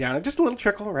hose running down. Just a little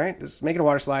trickle, right? Just making a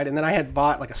water slide. And then I had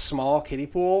bought, like, a small kiddie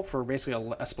pool for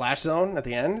basically a splash zone at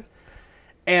the end.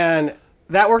 And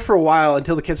that worked for a while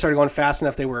until the kids started going fast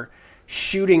enough. They were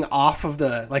shooting off of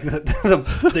they'd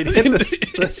hit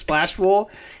the splash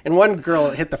pool. And one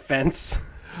girl hit the fence.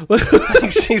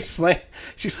 Like she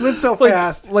slid so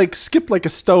fast, like skipped like a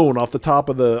stone off the top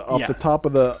of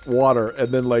the water, and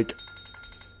then like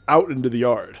out into the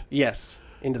yard. Yes,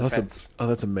 into the fence.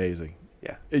 That's amazing.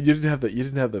 Yeah, you didn't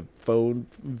have the phone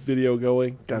video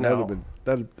going. God, no.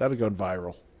 that'd have gone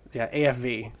viral. Yeah,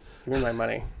 AFV. Give me my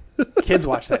money. Kids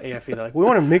watch that AFV. They're like, we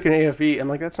want to make an AFV. I'm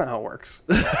like, that's not how it works.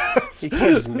 You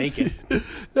can't just make it.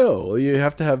 No, you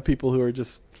have to have people who are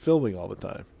just filming all the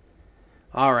time.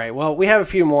 All right. Well, we have a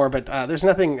few more, but there's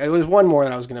nothing. It was one more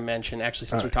that I was going to mention, actually,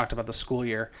 since we talked about the school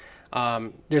year.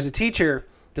 There's a teacher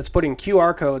that's putting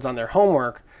QR codes on their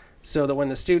homework so that when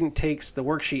the student takes the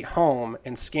worksheet home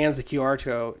and scans the QR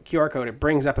code, it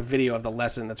brings up a video of the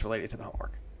lesson that's related to the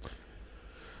homework.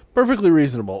 Perfectly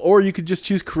reasonable. Or you could just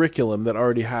choose curriculum that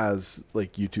already has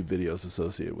like YouTube videos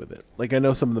associated with it. Like I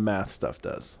know some of the math stuff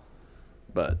does,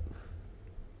 but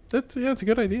it's a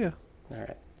good idea. All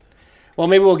right. Well,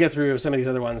 maybe we'll get through some of these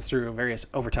other ones through various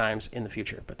overtimes in the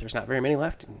future, but there's not very many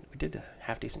left, and we did a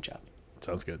half-decent job.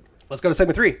 Sounds good. Let's go to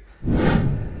segment 3.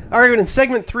 All right, in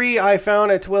segment 3, I found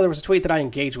there was a tweet that I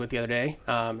engaged with the other day,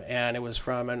 and it was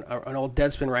from an old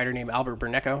Deadspin writer named Albert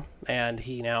Bernecco, and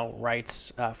he now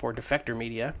writes for Defector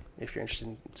Media, if you're interested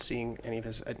in seeing any of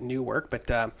his new work.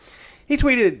 But he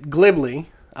tweeted glibly,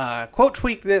 quote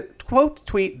tweet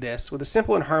this with a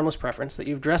simple and harmless preference that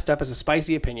you've dressed up as a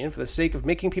spicy opinion for the sake of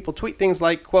making people tweet things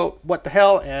like, quote, what the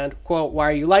hell, and, quote, why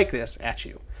are you like this, at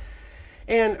you.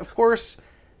 And, of course,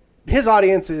 his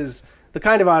audience is the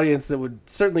kind of audience that would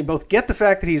certainly both get the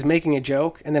fact that he's making a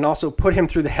joke and then also put him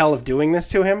through the hell of doing this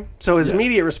to him. So his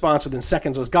immediate response within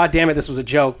seconds was, God damn it, this was a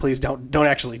joke. Please don't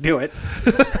actually do it.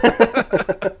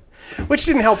 Which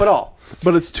didn't help at all.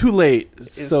 But it's too late.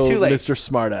 It's too late. Mr.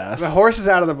 Smartass. The horse is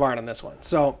out of the barn on this one.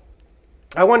 So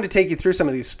I wanted to take you through some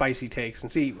of these spicy takes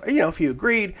and see, if you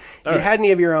agreed, if you had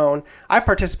any of your own. I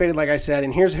participated, like I said,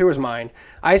 and here was mine.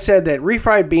 I said that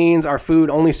refried beans are food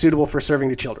only suitable for serving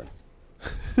to children.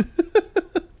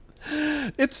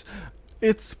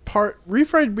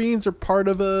 Refried beans are part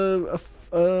of a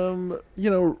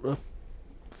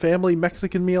family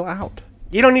Mexican meal out.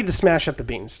 You don't need to smash up the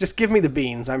beans. Just give me the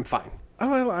beans. I'm fine.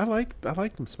 Oh, I like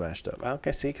them smashed up.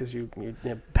 Okay, see, because you're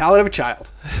palate of a child.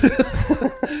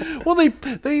 Well, they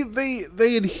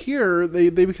adhere. They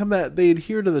become that. They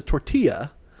adhere to the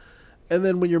tortilla, and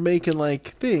then when you're making like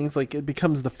things, like it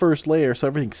becomes the first layer, so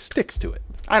everything sticks to it.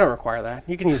 I don't require that.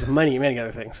 You can use many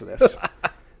other things for this.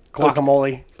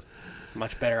 Guacamole,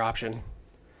 much better option.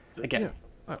 Again,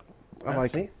 I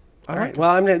like it. All right.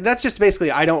 Well, that's just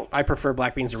basically I prefer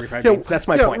black beans to refried beans. That's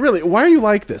my point. Really, why are you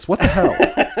like this? What the hell?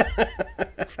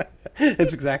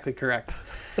 That's exactly correct.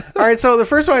 All right. So the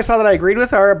first one I saw that I agreed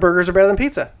with are burgers are better than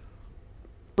pizza.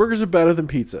 Burgers are better than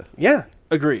pizza. Yeah.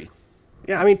 Agree.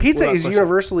 Yeah. I mean, pizza is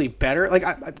universally better. Like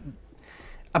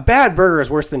a bad burger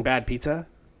is worse than bad pizza.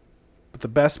 But the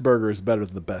best burger is better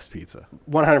than the best pizza.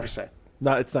 100%.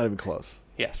 It's not even close.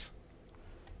 Yes.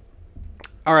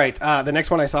 All right. The next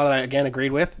one I saw that I, again,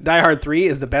 agreed with. Die Hard 3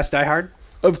 is the best Die Hard.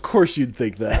 Of course you'd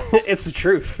think that. It's the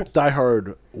truth. Die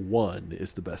Hard 1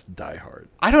 is the best Die Hard.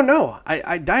 I don't know.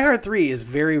 Die Hard 3 is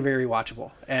very, very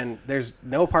watchable. And there's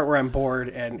no part where I'm bored,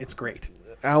 and it's great.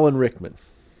 Alan Rickman.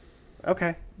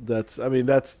 Okay. That's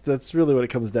really what it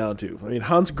comes down to. I mean,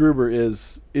 Hans Gruber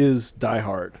is Die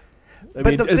Hard. I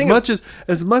mean,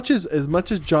 as much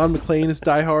as John McClane is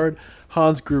Die Hard,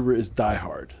 Hans Gruber is Die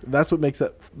Hard. That's what makes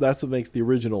the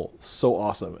original so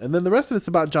awesome. And then the rest of it's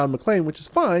about John McClane, which is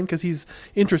fine because he's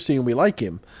interesting and we like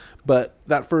him. But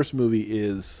that first movie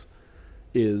is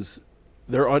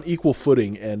they're on equal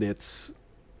footing, and it's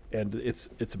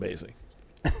amazing.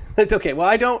 It's okay. Well,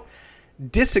 I don't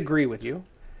disagree with you,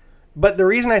 but the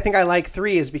reason I think I like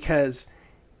 3 is because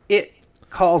it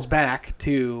calls back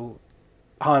to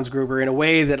Hans Gruber in a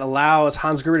way that allows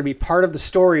Hans Gruber to be part of the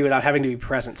story without having to be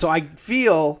present. So I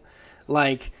feel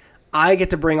like I get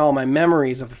to bring all my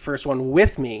memories of the first one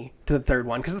with me to the third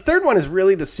one, because the third one is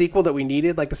really the sequel that we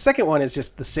needed. Like the second one is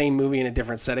just the same movie in a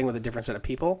different setting with a different set of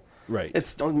people. Right.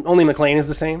 It's only McClane is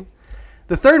the same.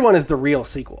 The third one is the real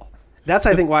sequel. That's,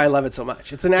 I think, why I love it so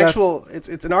much. It's an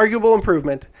it's an arguable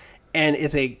improvement, and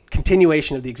it's a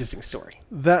continuation of the existing story.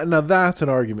 That's an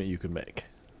argument you could make.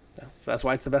 So that's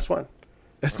why it's the best one.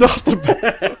 It's not the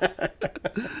best.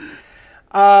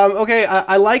 Okay,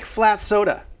 I like flat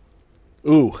soda.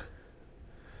 Ooh.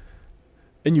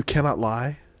 And you cannot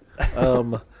lie?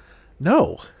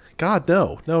 No. God,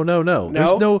 no. No, no, no.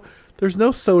 No? There's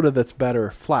no soda that's better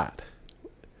flat.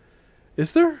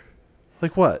 Is there?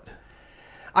 Like what?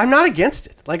 I'm not against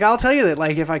it. Like, I'll tell you that,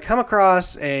 like, if I come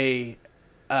across a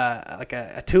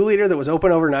 2-liter that was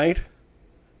open overnight,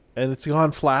 And it's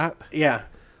gone flat? yeah.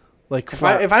 Like If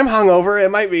flat. I'm hungover, it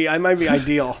might be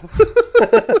ideal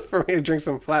for me to drink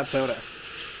some flat soda.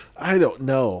 I don't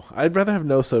know. I'd rather have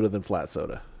no soda than flat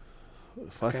soda.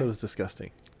 Flat soda is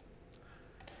disgusting.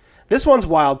 This one's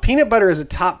wild. Peanut butter is a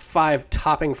top 5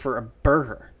 topping for a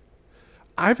burger.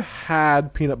 I've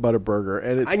had peanut butter burger,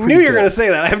 and it's I pretty knew you were good. going to say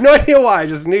that. I have no idea why. I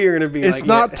just knew you were going to be It's like...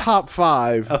 not yeah. top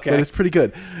 5, Okay. but it's pretty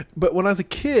good. But when I was a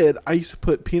kid, I used to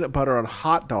put peanut butter on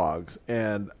hot dogs,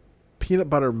 and peanut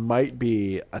butter might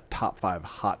be a top 5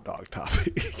 hot dog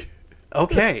topping.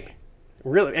 Okay.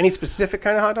 Really? Any specific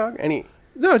kind of hot dog? Any...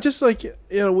 No, just like,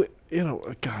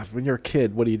 God, when you're a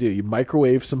kid, what do? You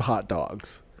microwave some hot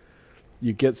dogs.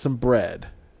 You get some bread,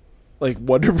 like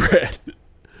Wonder Bread.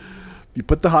 You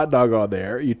put the hot dog on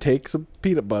there. You take some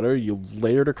peanut butter. You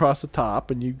layer it across the top,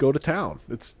 and you go to town.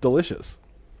 It's delicious.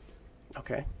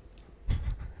 Okay.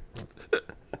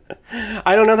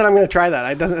 I don't know that I'm going to try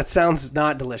that. It sounds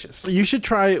not delicious. You should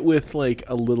try it with like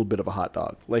a little bit of a hot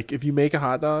dog. Like if you make a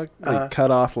hot dog, like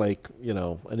cut off like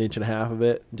an inch and a half of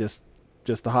it, just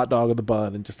the hot dog of the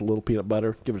bun and just a little peanut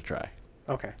butter. Give it a try.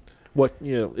 Okay.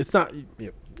 It's not.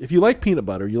 If you like peanut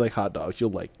butter, you like hot dogs.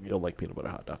 You'll like peanut butter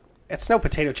hot dog. It's no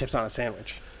potato chips on a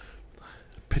sandwich.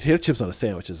 Potato chips on a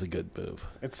sandwich is a good move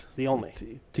It's the only.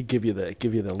 to give you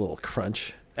the little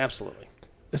crunch. Absolutely.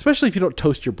 Especially if you don't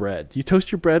toast your bread. Do you toast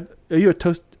your bread? Are you a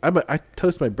toast? I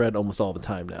toast my bread almost all the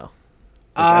time now.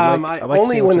 I like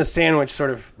only when the sandwiches. sandwich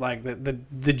sort of like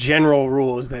the general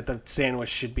rule is that the sandwich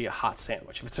should be a hot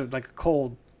sandwich. If it's like a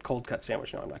cold cut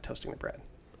sandwich, no, I'm not toasting the bread.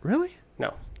 Really?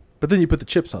 No. But then you put the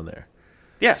chips on there.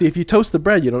 Yeah. See, if you toast the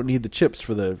bread, you don't need the chips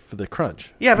for the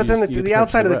crunch. Yeah, but You then just- you the get crunch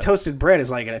outside in of the bread. toasted bread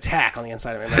is like an attack on the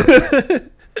inside of my mouth.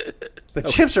 The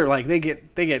chips are like they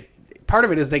get part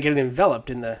of it is they get enveloped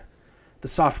in the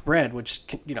soft bread, which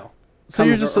So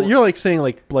you're comes just you're like saying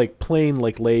like plain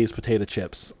like Lay's potato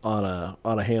chips on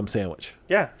a ham sandwich,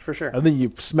 yeah, for sure. and then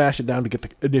you smash it down to get the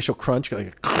initial crunch.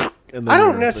 Like, and then I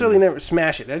don't you're- necessarily never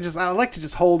smash it. I like to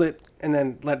just hold it and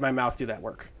then let my mouth do that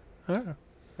work. Ah.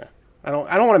 I don't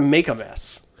want to make a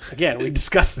mess. Again, we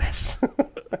discussed this.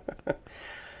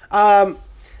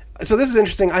 So this is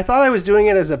interesting. I thought I was doing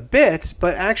it as a bit,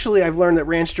 but actually I've learned that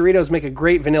Ranch Doritos make a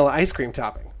great vanilla ice cream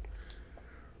topping.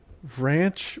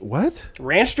 Ranch what?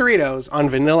 Ranch Doritos on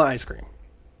vanilla ice cream.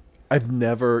 I've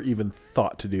never even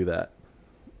thought to do that.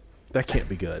 That can't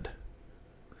be good.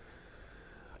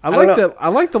 I don't like know. that. I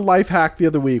like the life hack the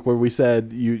other week where we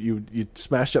said you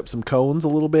smash up some cones a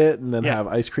little bit and then Yeah. have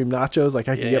ice cream nachos. Like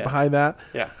I can Yeah, get yeah. behind that.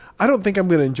 Yeah. I don't think I'm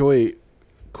going to enjoy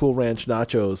Cool Ranch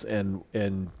nachos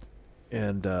and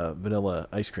vanilla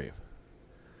ice cream.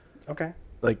 Okay.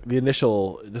 Like the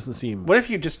initial, it doesn't seem. What if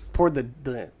you just poured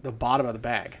the bottom of the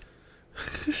bag?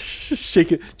 Just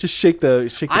shake it. Just shake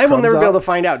the. I will never be able to. to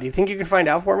find out. Do you think you can find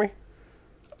out for me?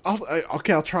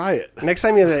 I'll try it. Next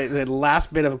time you have the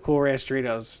last bit of a Cool Ranch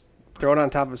Doritos, throw it on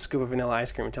top of a scoop of vanilla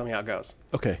ice cream and tell me how it goes.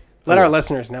 Okay. Let our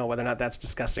listeners know whether or not that's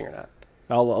disgusting or not.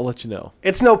 I'll let you know.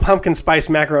 It's no pumpkin spice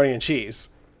macaroni and cheese.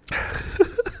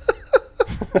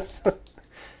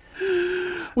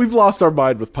 We've lost our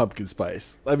mind with pumpkin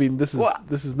spice. I mean, this is Well,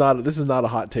 this is not a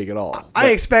hot take at all. I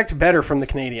expect better from the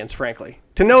Canadians, frankly.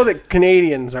 To know that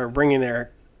Canadians are bringing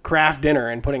their craft dinner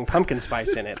and putting pumpkin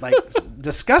spice in it, like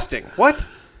disgusting. What?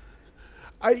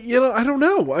 I don't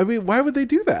know. I mean, why would they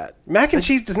do that? Mac and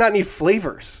cheese does not need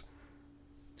flavors.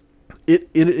 It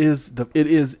is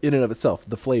in and of itself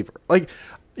the flavor. Like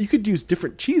you could use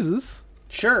different cheeses,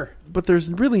 Sure. but there's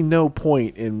really no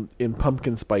point in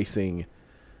pumpkin spicing.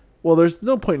 Well, there's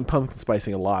no point in pumpkin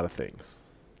spicing a lot of things,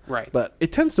 Right. but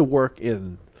it tends to work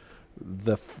in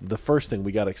the first thing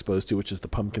we got exposed to, which is the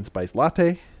pumpkin spice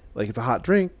latte. Like it's a hot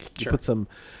drink. You Sure. put some,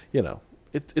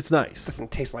 it's nice. Doesn't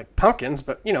taste like pumpkins,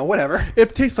 but whatever.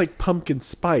 It tastes like pumpkin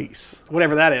spice.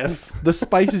 Whatever that is. The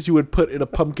spices you would put in a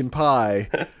pumpkin pie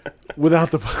without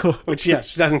the Which,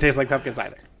 yes, doesn't taste like pumpkins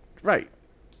either. right.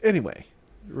 Anyway,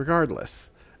 regardless,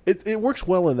 it works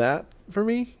well in that for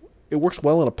me. It works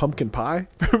well in a pumpkin pie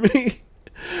for me.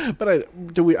 But I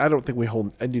don't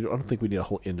think we need a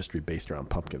whole industry based around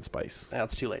pumpkin spice, Now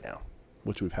it's too late now.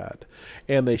 which we've had.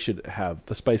 And the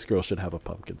Spice Girls should have a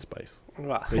pumpkin spice.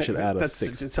 Well, They should add a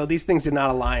six. So these things did not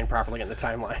align properly in the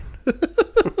timeline.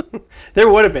 There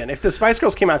would have been. If the Spice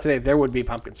Girls came out today, there would be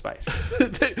pumpkin spice.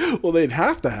 Well, they'd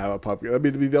have to have a pumpkin. I mean,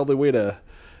 it'd be the only way to,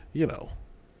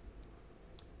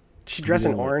 She dress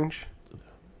in know what? orange.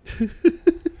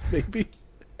 Maybe.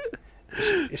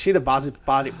 Is she the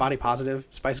body positive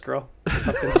Spice Girl?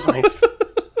 Pumpkin Spice.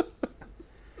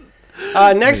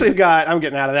 Next we've got, I'm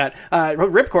getting out of that,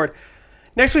 Ripcord.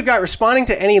 Next we've got responding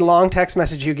to any long text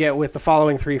message you get with the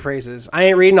following 3 phrases. I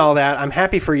ain't reading all that. I'm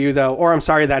happy for you though, or I'm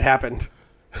sorry that happened.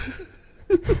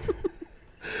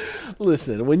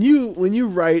 Listen, when you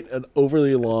write an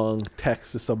overly long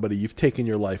text to somebody, you've taken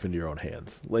your life into your own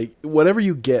hands. Like, whatever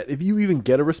you get, if you even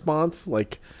get a response,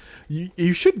 like,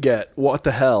 you should get, what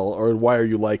the hell, or why are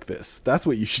you like this? That's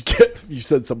what you should get if you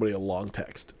send somebody a long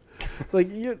text. It's like,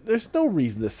 there's no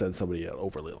reason to send somebody an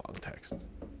overly long text.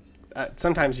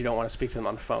 Sometimes you don't want to speak to them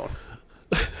on the phone.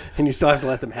 And you still have to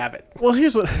let them have it. Well,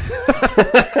 here's what...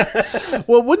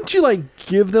 Well, wouldn't you, like,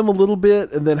 give them a little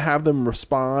bit and then have them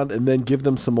respond and then give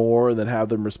them some more and then have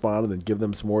them respond and then give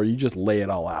them some more? You just lay it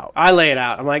all out. I lay it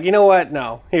out. I'm like, you know what?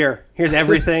 No. Here's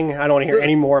everything. I don't want to hear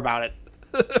any more about it.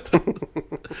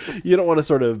 You don't want to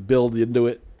sort of build into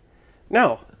it?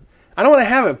 No. I don't want to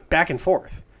have it back and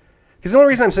forth. Because the only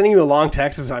reason I'm sending you a long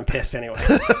text is if I'm pissed anyway.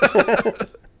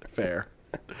 Fair.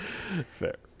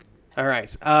 All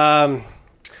right.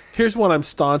 Here's one I'm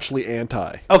staunchly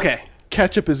anti. Okay.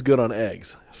 Ketchup is good on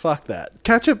eggs. Fuck that.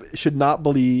 Ketchup should not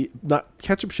be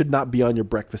on your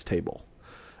breakfast table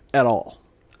at all.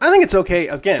 I think it's okay.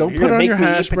 Again, Don't you're put it going on to your make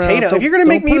me hash eat brown. potato. If Don't- you're going to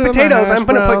make don't me eat put it on the potatoes, hash I'm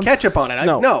going to put brown. ketchup on it.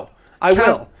 No. I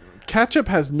will. Ketchup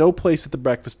has no place at the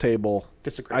breakfast table.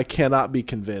 Disagree. I cannot be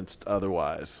convinced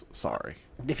otherwise. Sorry.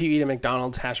 If you eat a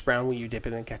McDonald's hash brown, will you dip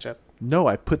it in ketchup? No,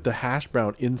 I put the hash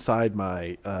brown inside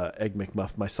my egg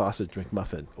McMuffin, my sausage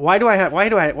McMuffin, Why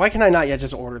can I not yet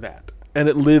just order that? and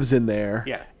it lives in there.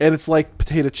 Yeah. And it's like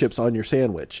potato chips on your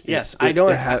sandwich. Yes, I I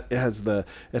don't- It has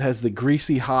the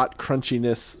greasy, hot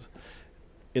crunchiness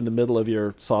in the middle of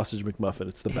your sausage McMuffin.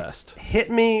 It's the best.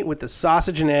 Hit me with the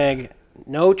sausage and egg,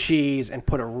 no cheese, and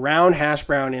put a round hash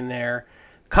brown in there.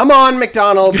 Come on,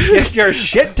 McDonald's, get your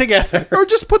shit together. Or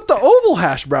just put the oval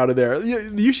hash brown in there.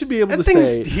 You should be able That to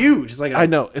thing's say. huge. It's like I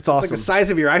know, it's awesome. like the size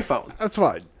of your iPhone. That's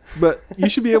fine. But you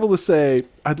should be able to say,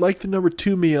 I'd like the number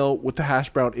 2 meal with the hash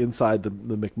brown inside the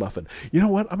McMuffin. You know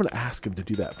what? I'm going to ask him to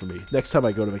do that for me next time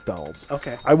I go to McDonald's.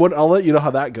 Okay. I'll let you know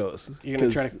how that goes. You're going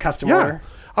to try to custom Yeah. order?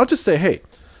 I'll just say, hey,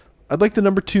 I'd like the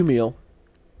number 2 meal.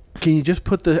 Can you just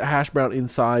put the hash brown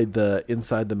inside the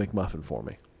McMuffin for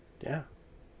me? Yeah.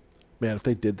 Man, if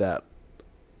they did that,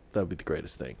 that would be the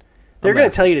greatest thing. They're going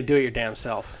to tell you to do it your damn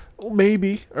self. Well,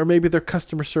 maybe they're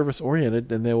customer service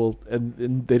oriented, and they will,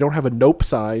 and they don't have a nope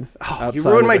sign. Oh, you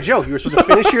ruined my joke. You were supposed to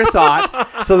finish your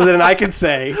thought so that then I could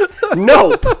say,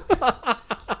 nope.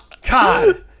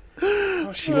 God.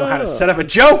 Don't she know how to set up a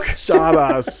joke? Shut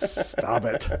us. Stop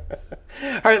it.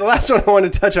 All right, the last one I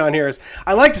wanted to touch on here is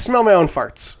I like to smell my own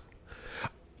farts.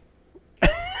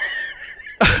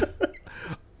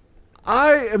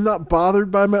 I am not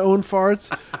bothered by my own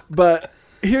farts, but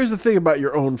here's the thing about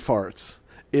your own farts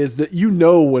is that you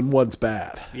know when one's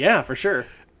bad. Yeah, for sure.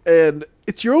 And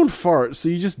it's your own fart, so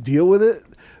you just deal with it.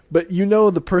 But you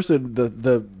know the person,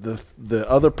 the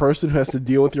other person who has to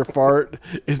deal with your fart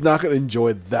is not going to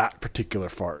enjoy that particular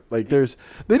fart. Like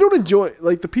they don't enjoy,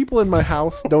 like the people in my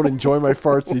house don't enjoy my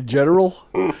farts in general,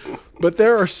 but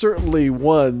there are certainly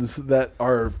ones that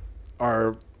are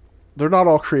they're not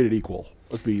all created equal.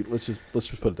 Let's just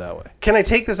put it that way. Can I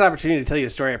take this opportunity to tell you a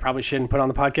story I probably shouldn't put on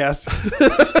the podcast?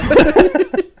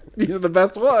 These are the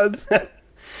best ones.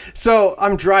 So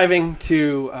I'm driving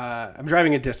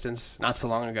a distance not so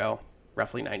long ago,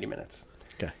 roughly 90 minutes.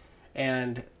 Okay.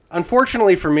 And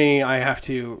unfortunately for me, I have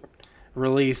to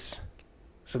release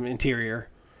some interior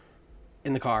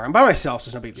in the car. I'm by myself, so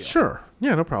it's no big deal. Sure.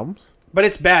 Yeah, no problems. But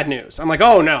it's bad news. I'm like,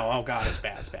 oh no, oh god, it's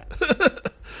bad, it's bad.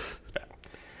 It's bad.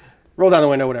 Roll down the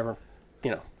window, whatever.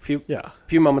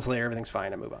 Few moments later, everything's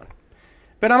fine. I move on.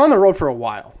 But I'm on the road for a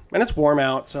while, and it's warm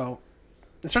out, so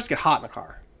it starts to get hot in the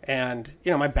car. And,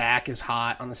 my back is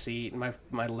hot on the seat, and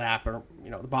my lap, or,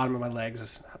 the bottom of my legs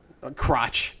is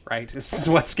crotch, right? This is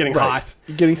what's getting hot.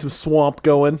 You're getting some swamp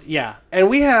going. Yeah. And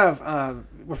we have,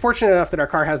 we're fortunate enough that our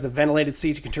car has the ventilated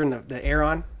seats. You can turn the air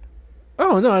on.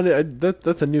 Oh, no,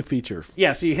 that's a new feature.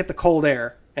 Yeah, so you hit the cold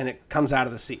air, and it comes out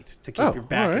of the seat to keep your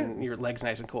back right. and your legs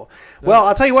nice and cool. Well,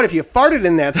 I'll tell you what, if you farted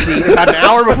in that seat about an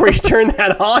hour before you turn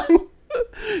that on...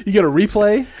 You get a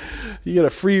replay? You get a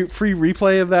free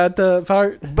replay of that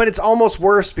fart? But it's almost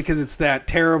worse because it's that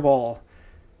terrible...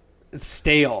 It's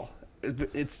stale.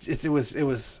 It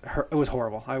was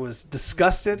horrible. I was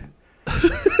disgusted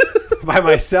by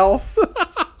myself.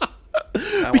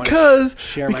 because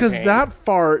share my because pain. that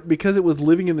fart, because it was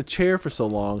living in the chair for so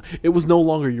long, it was no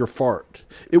longer your fart.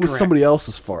 It was Correct. somebody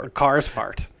else's fart. Car's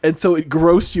fart. And so it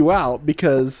grossed you out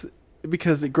because it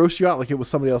grossed you out like it was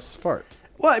somebody else's fart.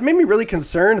 Well, it made me really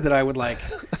concerned that I would like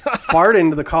fart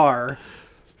into the car,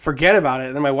 forget about it,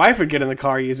 and then my wife would get in the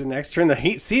car, use it next, turn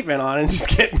the seat vent on, and just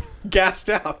get gassed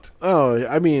out. Oh,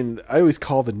 I mean, I always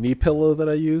call the knee pillow that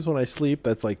I use when I sleep.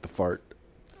 That's like the fart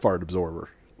absorber.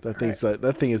 That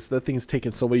thing's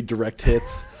taking so many direct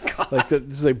hits. Like this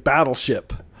is a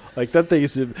battleship. Like that thing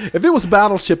is. If it was a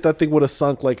battleship, that thing would have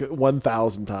sunk like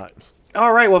 1,000 times.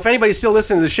 All right. Well, if anybody's still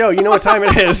listening to the show, you know what time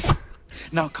it is.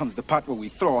 Now comes the part where we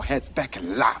throw our heads back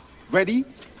and laugh. Ready?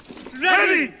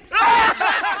 Ready!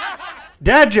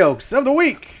 Dad jokes of the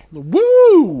week.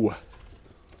 Woo!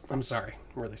 I'm sorry.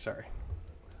 I'm really sorry.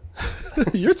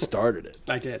 You started it.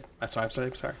 I did. That's why I'm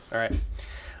sorry. All right.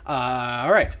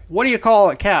 All right. What do you call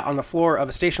a cat on the floor of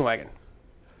a station wagon?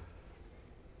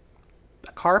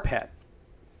 A carpet.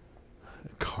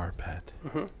 Carpet.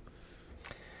 Mm-hmm.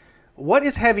 What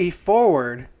is heavy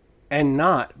forward and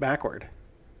not backward?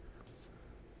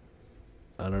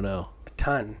 I don't know. A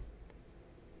ton.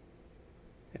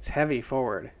 It's heavy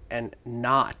forward and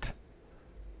not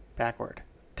backward.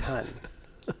 Ton.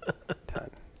 Ton.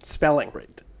 Spelling.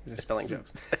 Right. These are spelling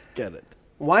jokes. Get it.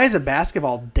 Why is a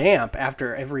basketball damp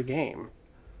after every game?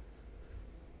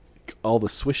 All the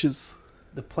swishes.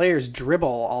 The players dribble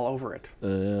all over it.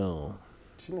 Oh.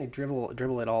 Shouldn't they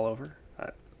dribble it all over?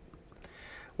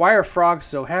 Why are frogs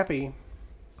so happy?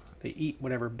 They eat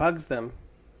whatever bugs them.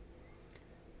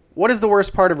 What is the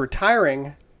worst part of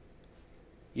retiring?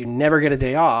 You never get a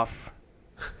day off.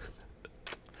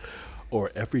 Or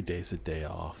every day's a day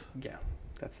off. Yeah,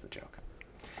 that's the joke.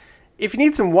 If you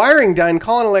need some wiring done,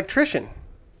 call an electrician.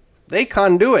 They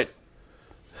conduit.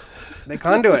 They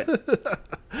conduit.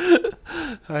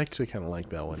 I actually kind of like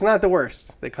that one. It's not the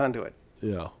worst. They conduit.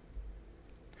 Yeah.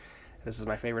 This is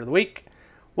my favorite of the week.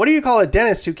 What do you call a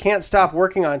dentist who can't stop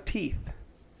working on teeth?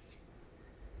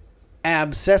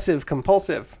 Obsessive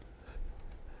compulsive.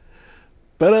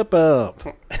 Ba-da-bum.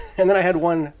 And then I had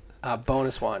one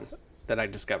bonus one that I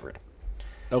discovered.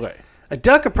 Okay. A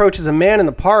duck approaches a man in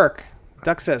the park. The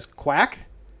duck says, quack.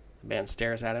 The man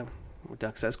stares at him. The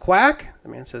duck says, quack. The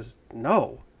man says,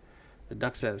 no. The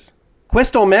duck says,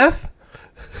 crystal meth.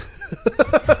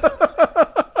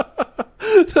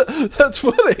 That's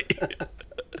funny.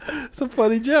 It's a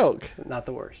funny joke. Not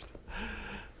the worst.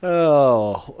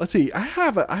 Oh, let's see. I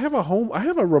have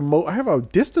a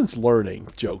distance learning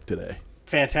joke today.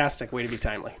 Fantastic way to be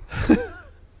timely.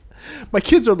 My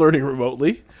kids are learning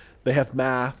remotely. They have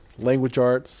math, language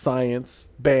arts, science,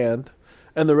 band,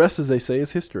 and the rest, as they say,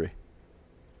 is history.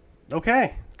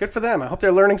 Okay, good for them. I hope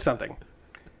they're learning something.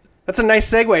 That's a nice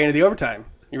segue into the overtime.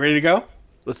 You ready to go?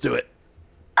 Let's do it.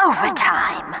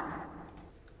 Overtime.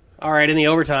 All right, in the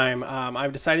overtime,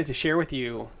 I've decided to share with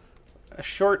you a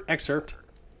short excerpt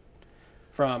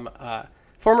from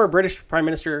former British Prime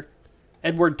Minister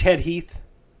Edward Ted Heath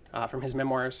from his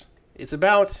memoirs. It's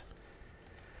about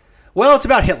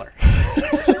Hitler.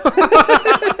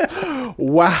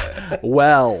 Wow.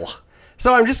 Well.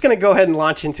 So I'm just going to go ahead and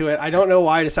launch into it. I don't know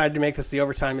why I decided to make this the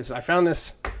overtime. I found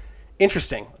this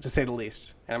interesting, to say the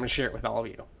least, and I'm going to share it with all of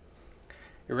you.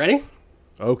 You ready?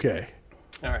 Okay.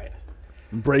 All right.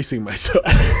 I'm bracing myself.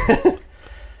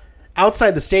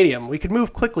 Outside the stadium, we could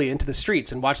move quickly into the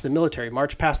streets and watch the military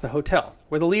march past the hotel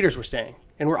where the leaders were staying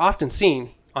and were often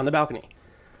seen on the balcony.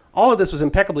 All of this was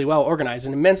impeccably well organized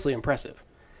and immensely impressive.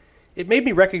 It made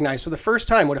me recognize for the first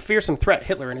time what a fearsome threat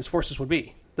Hitler and his forces would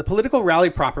be. The political rally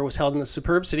proper was held in the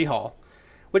superb city hall,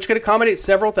 which could accommodate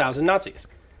several thousand Nazis.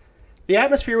 The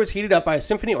atmosphere was heated up by a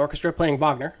symphony orchestra playing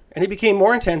Wagner, and it became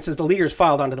more intense as the leaders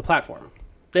filed onto the platform.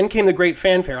 Then came the great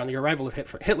fanfare on the arrival of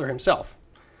Hitler himself.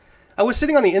 I was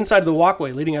sitting on the inside of the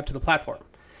walkway leading up to the platform.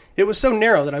 It was so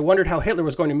narrow that I wondered how Hitler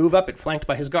was going to move up it flanked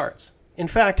by his guards. In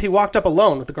fact, he walked up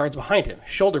alone with the guards behind him,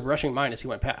 his shoulder brushing mine as he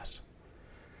went past.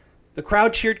 The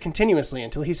crowd cheered continuously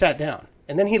until he sat down,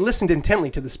 and then he listened intently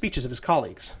to the speeches of his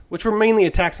colleagues, which were mainly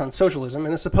attacks on socialism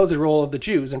and the supposed role of the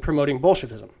Jews in promoting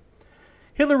Bolshevism.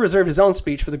 Hitler reserved his own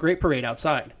speech for the great parade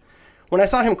outside. When I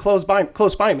saw him close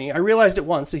by me, I realized at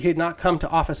once that he had not come to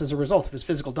office as a result of his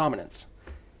physical dominance.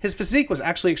 His physique was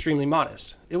actually extremely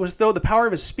modest. It was though the power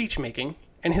of his speech-making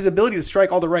and his ability to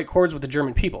strike all the right chords with the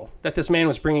German people that this man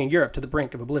was bringing Europe to the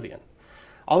brink of oblivion.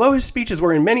 Although his speeches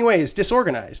were in many ways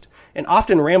disorganized and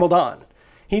often rambled on,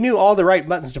 he knew all the right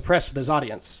buttons to press with his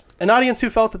audience, an audience who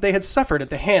felt that they had suffered at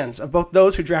the hands of both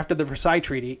those who drafted the Versailles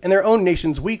Treaty and their own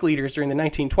nation's weak leaders during the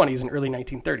 1920s and early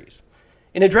 1930s.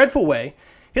 In a dreadful way,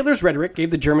 Hitler's rhetoric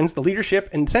gave the Germans the leadership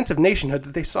and sense of nationhood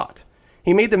that they sought.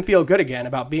 He made them feel good again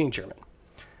about being German.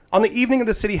 On the evening of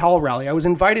the City Hall rally, I was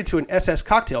invited to an SS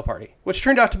cocktail party, which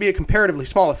turned out to be a comparatively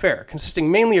small affair,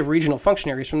 consisting mainly of regional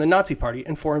functionaries from the Nazi Party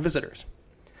and foreign visitors.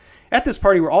 At this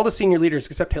party were all the senior leaders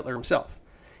except Hitler himself.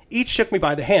 Each shook me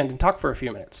by the hand and talked for a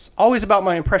few minutes, always about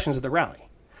my impressions of the rally.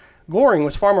 Göring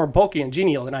was far more bulky and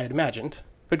genial than I had imagined,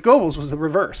 but Goebbels was the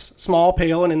reverse, small,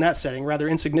 pale, and in that setting rather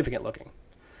insignificant looking.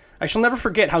 I shall never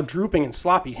forget how drooping and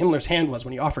sloppy Himmler's hand was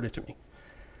when he offered it to me.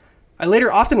 I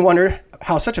later often wondered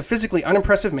how such a physically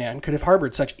unimpressive man could have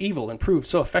harbored such evil and proved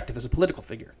so effective as a political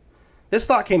figure. This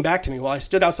thought came back to me while I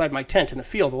stood outside my tent in a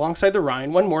field alongside the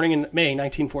Rhine one morning in May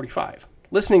 1945,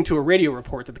 listening to a radio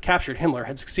report that the captured Himmler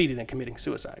had succeeded in committing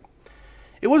suicide.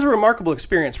 It was a remarkable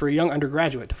experience for a young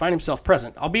undergraduate to find himself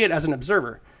present, albeit as an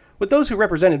observer, with those who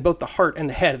represented both the heart and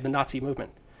the head of the Nazi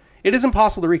movement. It is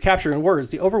impossible to recapture in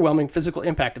words the overwhelming physical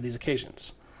impact of these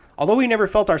occasions. Although we never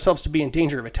felt ourselves to be in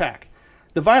danger of attack,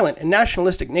 the violent and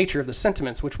nationalistic nature of the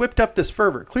sentiments which whipped up this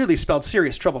fervor clearly spelled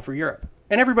serious trouble for Europe,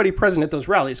 and everybody present at those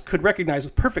rallies could recognize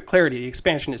with perfect clarity the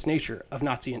expansionist nature of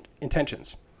Nazi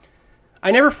intentions.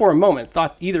 I never for a moment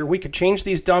thought either we could change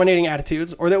these dominating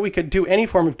attitudes or that we could do any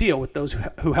form of deal with those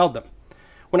who held them.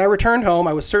 When I returned home,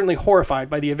 I was certainly horrified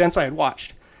by the events I had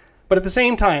watched, but at the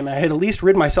same time, I had at least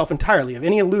rid myself entirely of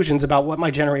any illusions about what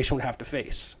my generation would have to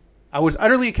face. I was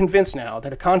utterly convinced now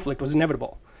that a conflict was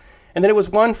inevitable, and that it was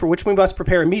one for which we must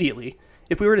prepare immediately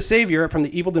if we were to save Europe from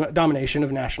the evil domination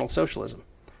of National Socialism.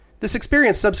 This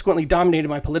experience subsequently dominated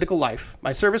my political life,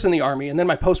 my service in the army, and then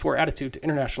my post-war attitude to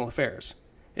international affairs.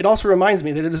 It also reminds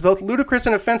me that it is both ludicrous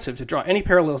and offensive to draw any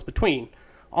parallels between,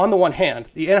 on the one hand,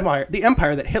 the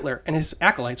empire that Hitler and his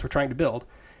acolytes were trying to build,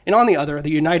 and on the other,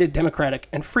 the united, democratic,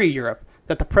 and free Europe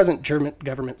that the present German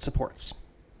government supports.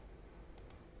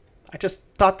 I just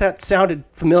thought that sounded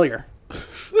familiar.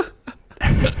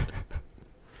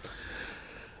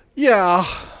 Yeah.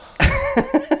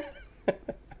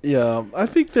 Yeah, I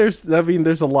think there's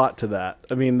a lot to that.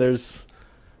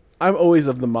 I'm always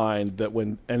of the mind that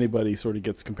when anybody sort of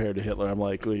gets compared to Hitler, I'm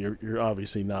like, well, you're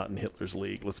obviously not in Hitler's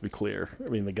league. Let's be clear.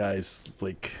 The guy's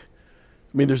like,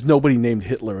 there's nobody named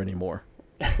Hitler anymore.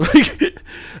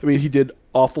 He did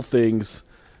awful things,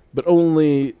 but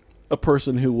only a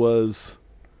person who was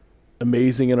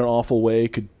amazing in an awful way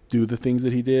could do the things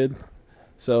that he did.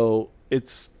 So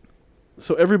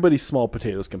everybody's small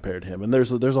potatoes compared to him, and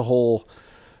there's a whole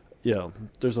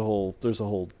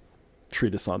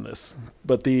treatise on this.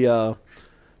 But yeah,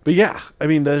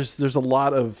 there's a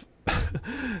lot of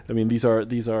these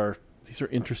are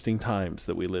interesting times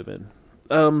that we live in.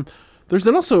 There's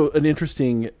also an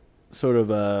interesting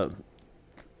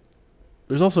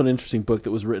there's also an interesting book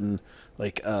that was written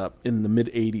in the mid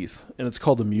 80s, and it's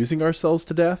called Amusing Ourselves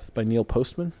to Death by Neil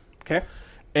Postman. Okay.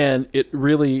 And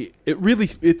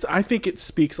I think it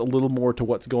speaks a little more to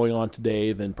what's going on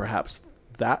today than perhaps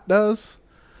that does.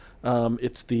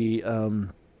 It's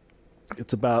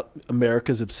about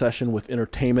America's obsession with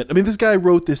entertainment. This guy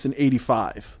wrote this in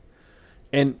 85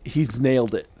 and he's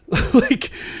nailed it.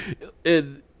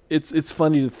 It's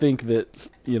funny to think that,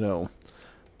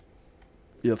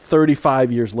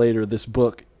 35 years later, this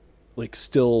book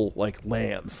still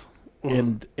lands.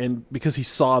 And because he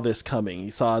saw this coming,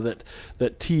 he saw that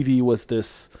TV was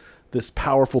this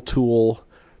powerful tool.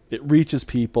 It reaches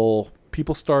people.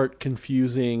 People start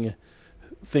confusing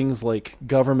things like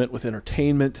government with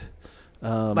entertainment.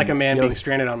 Like a man being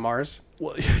stranded on Mars.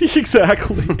 Well,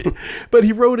 exactly. But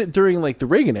he wrote it during the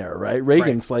Reagan era, right?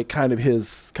 Reagan's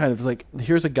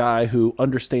here's a guy who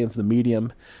understands the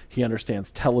medium. He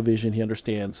understands television. He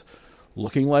understands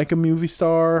looking like a movie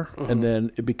star, and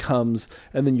then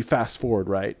and then you fast forward,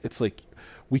 right? It's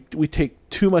we take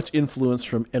too much influence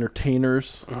from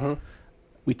entertainers.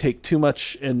 We take too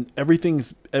much, and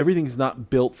everything's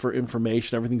not built for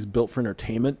information. Everything's built for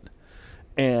entertainment,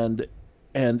 and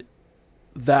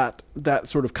that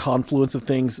sort of confluence of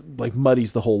things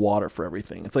muddies the whole water for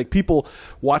everything. It's people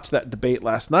watched that debate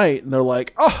last night and they're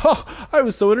like, oh, I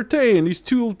was so entertained. These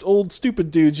two old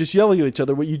stupid dudes just yelling at each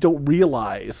other. What you don't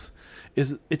realize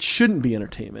is it shouldn't be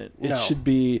entertainment. No. It should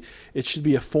be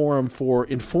a forum for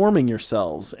informing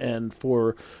yourselves and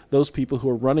for those people who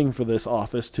are running for this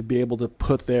office to be able to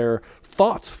put their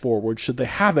thoughts forward should they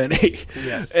have any.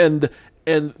 Yes. And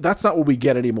that's not what we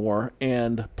get anymore.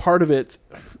 And part of it's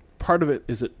our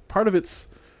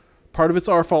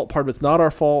fault, part of it's not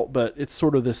our fault, but it's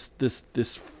sort of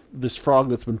this frog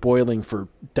that's been boiling for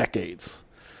decades.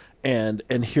 And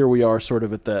here we are sort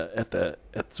of at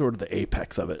sort of the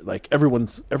apex of it.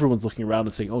 Everyone's looking around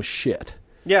and saying, "Oh shit."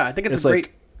 Yeah, I think it's a great.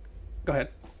 Go ahead.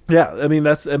 Yeah,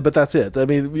 that's it.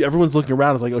 Everyone's looking around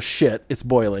and is like, "Oh shit, it's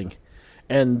boiling."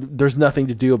 and there's nothing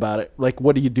to do about it. Like,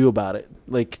 what do you do about it?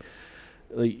 Like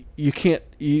you can't.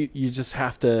 You just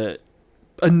have to.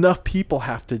 Enough people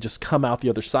have to just come out the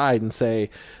other side and say,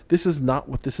 this is not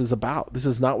what this is about. This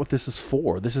is not what this is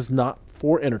for. This is not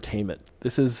for entertainment.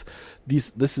 This is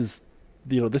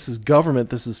government.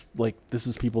 This is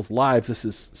people's lives. This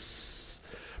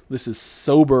is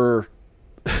sober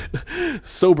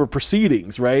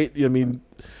proceedings, right? I mean,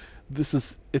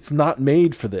 it's not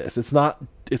made for this. It's not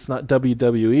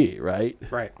WWE, right?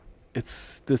 Right.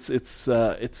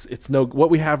 What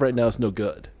we have right now is no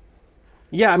good.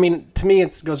 Yeah, I mean, to me,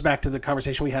 it goes back to the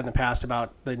conversation we had in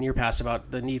the near past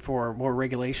about the need for more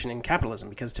regulation in capitalism.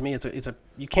 Because to me,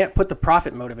 you can't put the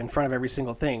profit motive in front of every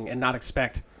single thing and not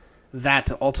expect that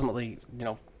to ultimately,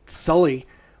 sully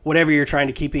whatever you're trying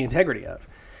to keep the integrity of.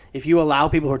 If you allow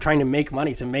people who are trying to make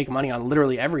money on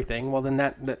literally everything, well, then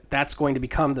that's going to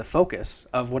become the focus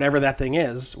of whatever that thing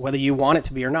is, whether you want it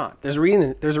to be or not. There's a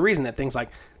reason that things like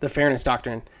the fairness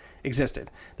doctrine existed.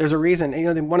 There's a reason,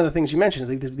 one of the things you mentioned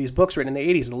is these books written in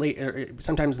the 80s,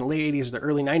 sometimes in the late 80s or the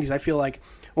early 90s. I feel like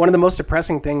one of the most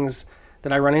depressing things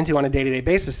that I run into on a day-to-day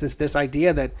basis is this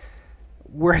idea that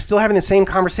we're still having the same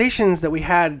conversations that we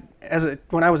had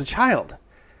when I was a child.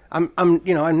 I'm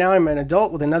an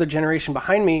adult with another generation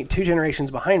behind me, 2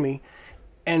 generations behind me,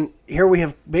 and here we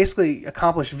have basically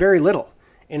accomplished very little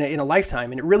in a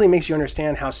lifetime, and it really makes you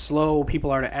understand how slow people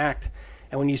are to act.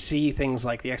 And when you see things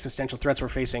like the existential threats we're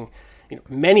facing,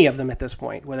 many of them at this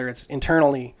point, whether it's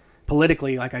internally,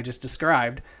 politically, like I just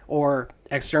described, or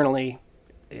externally,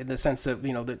 in the sense that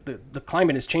the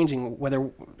climate is changing.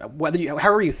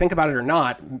 However you think about it or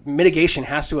not, mitigation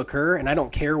has to occur. And I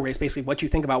don't care basically what you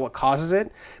think about what causes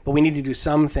it, but we need to do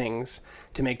some things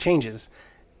to make changes.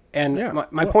 And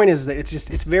my point is that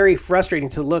it's very frustrating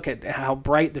to look at how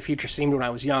bright the future seemed when I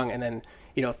was young, and then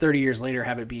 30 years later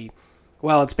have it be.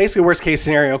 Well, it's basically worst case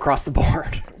scenario across the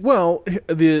board. Well,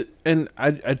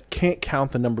 I can't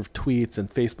count the number of tweets and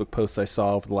Facebook posts I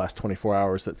saw over the last 24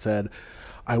 hours that said,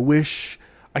 I wish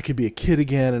I could be a kid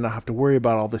again and not have to worry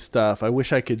about all this stuff. I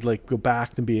wish I could go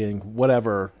back to being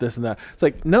whatever, this and that. It's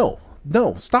like, no,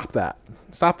 stop that.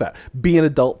 Be an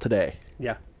adult today.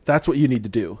 Yeah. That's what you need to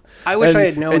do. I wish I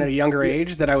had known at a younger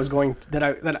age that I was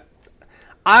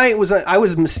I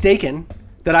was mistaken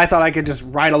that I thought I could just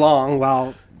ride along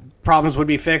while problems would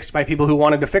be fixed by people who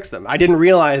wanted to fix them. I didn't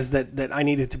realize that I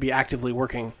needed to be actively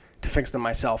working to fix them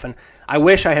myself. And I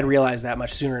wish I had realized that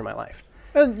much sooner in my life.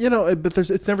 And, but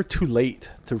it's never too late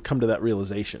to come to that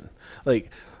realization.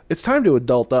 It's time to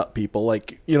adult up, people.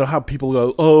 How people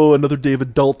go, oh, another day of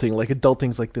adulting.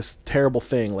 Adulting's this terrible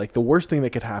thing. The worst thing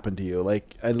that could happen to you.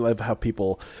 I love how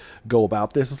people go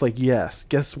about this. It's yes,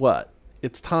 guess what?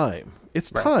 It's time.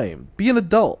 It's right. Time. Be an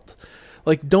adult.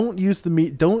 Don't use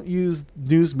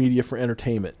news media for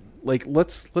entertainment. Let's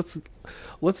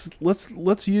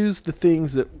use the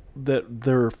things that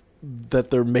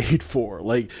they're made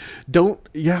for.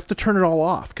 You have to turn it all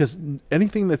off, because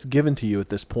anything that's given to you at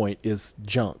this point is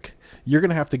junk. You're going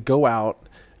to have to go out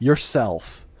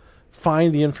yourself,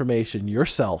 find the information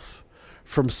yourself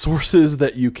from sources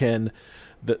that you can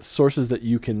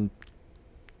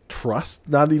trust,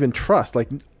 not even trust,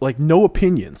 no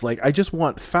opinions. I just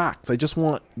want facts. I just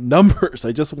want numbers.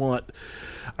 I just want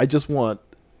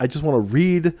to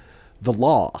read the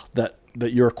law that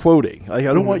you're quoting. I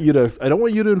don't want you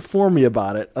to inform me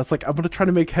about it. It's I'm going to try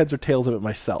to make heads or tails of it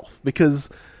myself, because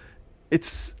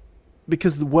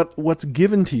what's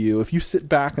given to you, if you sit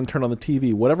back and turn on the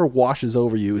TV, whatever washes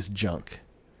over you is junk.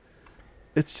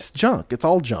 It's just junk. It's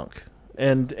all junk.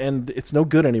 And it's no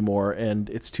good anymore, and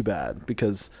it's too bad,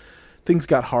 because things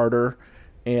got harder,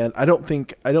 and I don't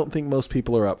think most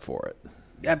people are up for it.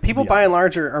 People by and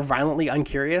large are violently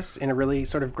uncurious in a really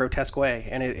sort of grotesque way,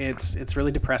 and it's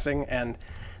really depressing. And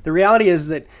the reality is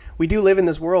that we do live in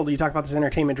this world. You talk about this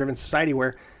entertainment-driven society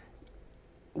where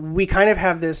we kind of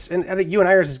have this, and you and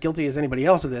I are as guilty as anybody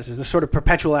else of this, is a sort of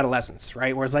perpetual adolescence,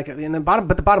 right? Where it's but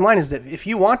the bottom line is that if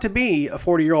you want to be a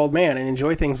 40-year-old man and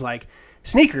enjoy things like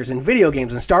sneakers and video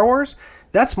games and Star Wars,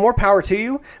 that's more power to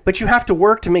you, but you have to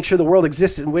work to make sure the world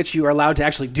exists in which you are allowed to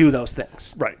actually do those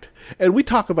things. Right. And we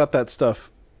talk about that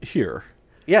stuff here.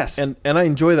 Yes. And I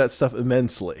enjoy that stuff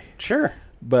immensely. Sure.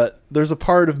 But there's a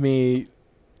part of me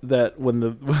that when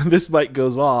this mic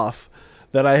goes off,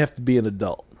 that I have to be an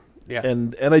adult. Yeah.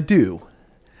 And I do.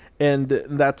 And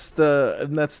that's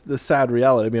the sad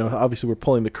reality. I mean, obviously we're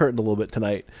pulling the curtain a little bit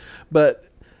tonight, but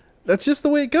that's just the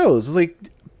way it goes. It's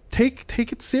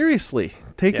take it seriously.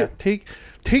 Take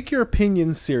take your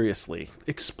opinions seriously,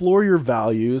 explore your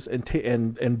values,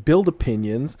 and build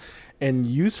opinions, and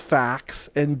use facts,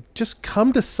 and just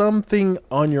come to something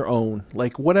on your own.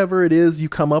 Like whatever it is you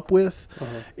come up with,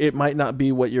 it might not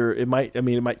be what it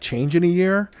might change in a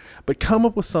year, but come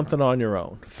up with something on your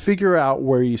own. Figure out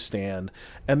where you stand,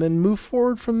 and then move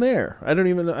forward from there. And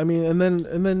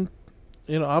then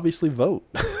obviously vote.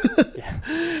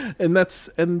 And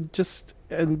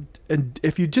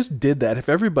if you just did that, if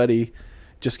everybody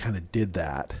just kind of did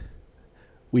that,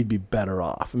 we'd be better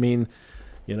off. I mean,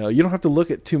 you don't have to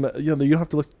look at too much. You don't have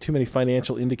to look at too many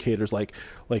financial indicators like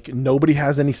nobody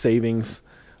has any savings.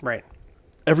 Right.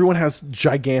 Everyone has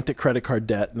gigantic credit card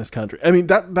debt in this country. I mean,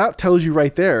 that tells you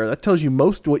right there. That tells you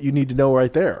most of what you need to know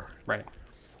right there. Right.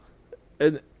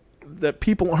 And that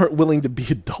people aren't willing to be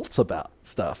adults about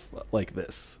stuff like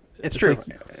this. It's true.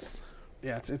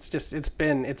 Yeah,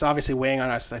 it's obviously weighing on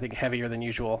us, I think, heavier than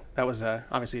usual. That was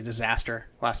obviously a disaster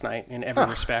last night in every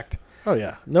respect. Oh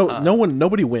yeah,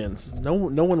 nobody wins. No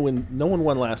one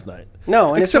won last night.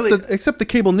 No, and except the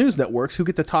cable news networks who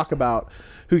get to talk about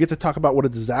what a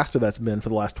disaster that's been for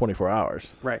the last 24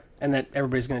 hours. Right, and that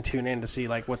everybody's going to tune in to see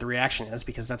like what the reaction is,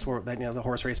 because that's where the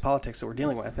horse race politics that we're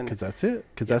dealing with. And because that's it.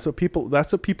 Because that's what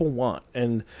people want.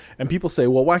 And people say,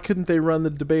 well, why couldn't they run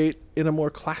the debate in a more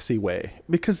classy way?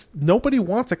 Because nobody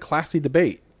wants a classy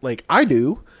debate. Like I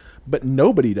do. But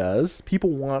nobody does.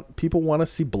 People want to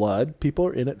see blood. People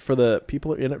are in it for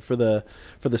the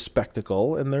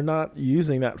spectacle, and they're not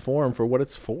using that forum for what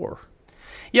it's for.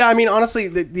 Yeah, I mean, honestly,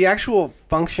 the actual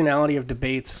functionality of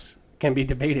debates can be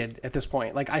debated at this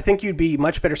point. Like, I think you'd be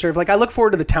much better served. Like, I look forward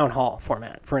to the town hall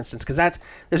format, for instance, because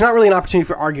there's not really an opportunity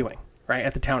for arguing, right,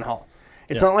 at the town hall.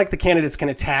 It's not like the candidates can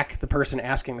attack the person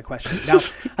asking the question. Now,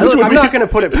 I'm not going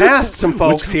to put it past some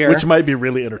folks here. Which might be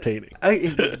really entertaining.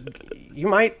 You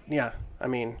might, yeah. I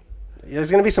mean,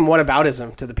 there's going to be some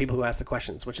whataboutism to the people who ask the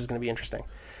questions, which is going to be interesting.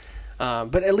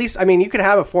 But at least, I mean, you could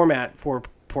have a format for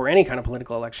any kind of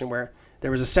political election where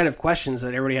there was a set of questions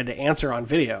that everybody had to answer on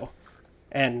video,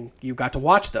 and you got to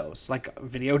watch those, like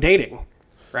video dating,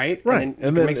 right? Right. And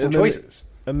then you can make some choices.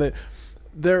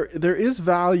 There is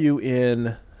value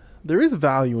in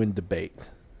debate.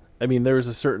 I mean, there is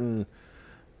a certain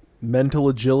mental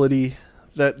agility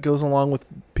that goes along with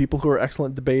people who are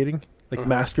excellent debating, like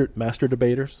master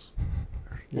debaters.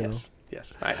 Yes,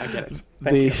 I get it.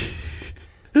 Thank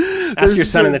you. Ask your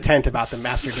son in the tent about the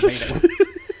master debating.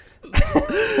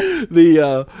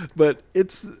 But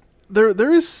it's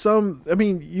there is some. I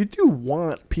mean, you do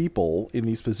want people in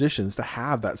these positions to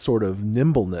have that sort of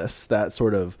nimbleness, that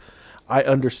sort of, I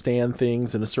understand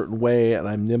things in a certain way, and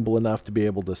I'm nimble enough to be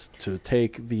able to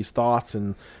take these thoughts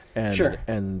and sure.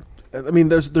 And I mean,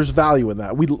 there's value in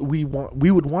that. We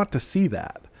would want to see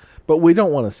that, but we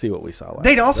don't want to see what we saw last.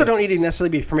 They also don't need to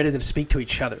necessarily be permitted to speak to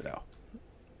each other, though.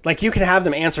 Like, you can have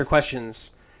them answer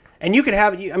questions, and you could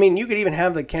even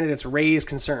have the candidates raise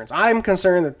concerns. I'm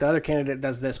concerned that the other candidate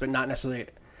does this, but not necessarily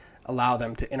allow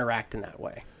them to interact in that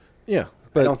way. Yeah,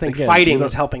 but I don't think fighting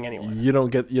is helping anyone. You don't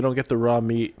get the raw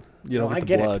meat. You don't get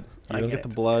the blood. You don't get the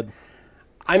blood.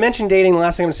 I mentioned dating. The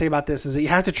last thing I'm going to say about this is that you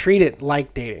have to treat it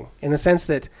like dating, in the sense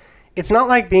that it's not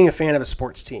like being a fan of a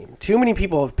sports team. Too many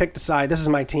people have picked a side. This is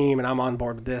my team, and I'm on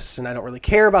board with this, and I don't really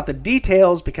care about the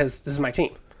details because this is my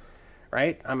team,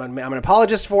 right? I'm an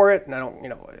apologist for it, and I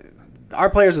don't, our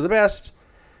players are the best.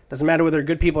 Doesn't matter whether they're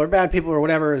good people or bad people or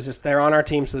whatever. It's just they're on our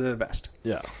team, so they're the best.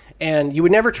 Yeah. And you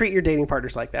would never treat your dating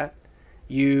partners like that.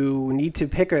 You need to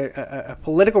pick a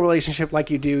political relationship like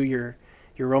you do your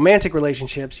romantic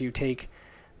relationships. You take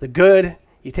the good,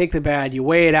 you take the bad, you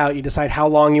weigh it out, you decide how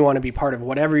long you want to be part of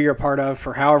whatever you're a part of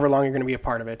for however long you're going to be a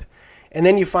part of it. And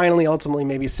then you finally ultimately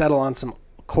maybe settle on some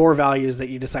core values that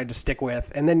you decide to stick with.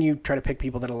 And then you try to pick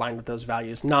people that align with those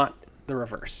values, not the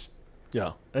reverse.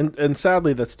 Yeah. And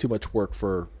sadly, that's too much work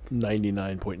for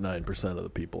 99.9% of the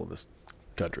people in this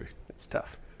country. It's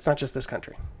tough. It's not just this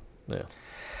country. Yeah.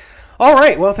 All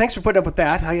right. Well, thanks for putting up with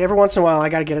that. Every once in a while, I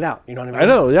got to get it out. You know what I mean? I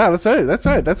know. Yeah, that's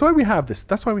right. That's why we have this.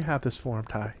 That's why we have this forum,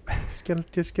 Ty.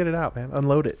 Just get it out, man.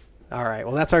 Unload it. All right.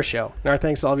 Well, that's our show. And our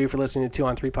thanks to all of you for listening to 2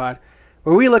 on 3 Pod,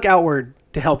 where we look outward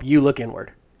to help you look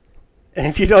inward. And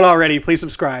if you don't already, please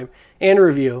subscribe and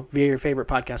review via your favorite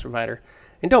podcast provider.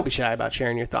 And don't be shy about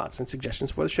sharing your thoughts and suggestions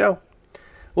for the show.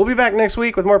 We'll be back next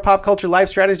week with more pop culture life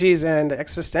strategies and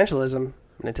existentialism. And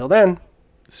until then,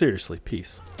 seriously,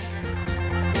 peace.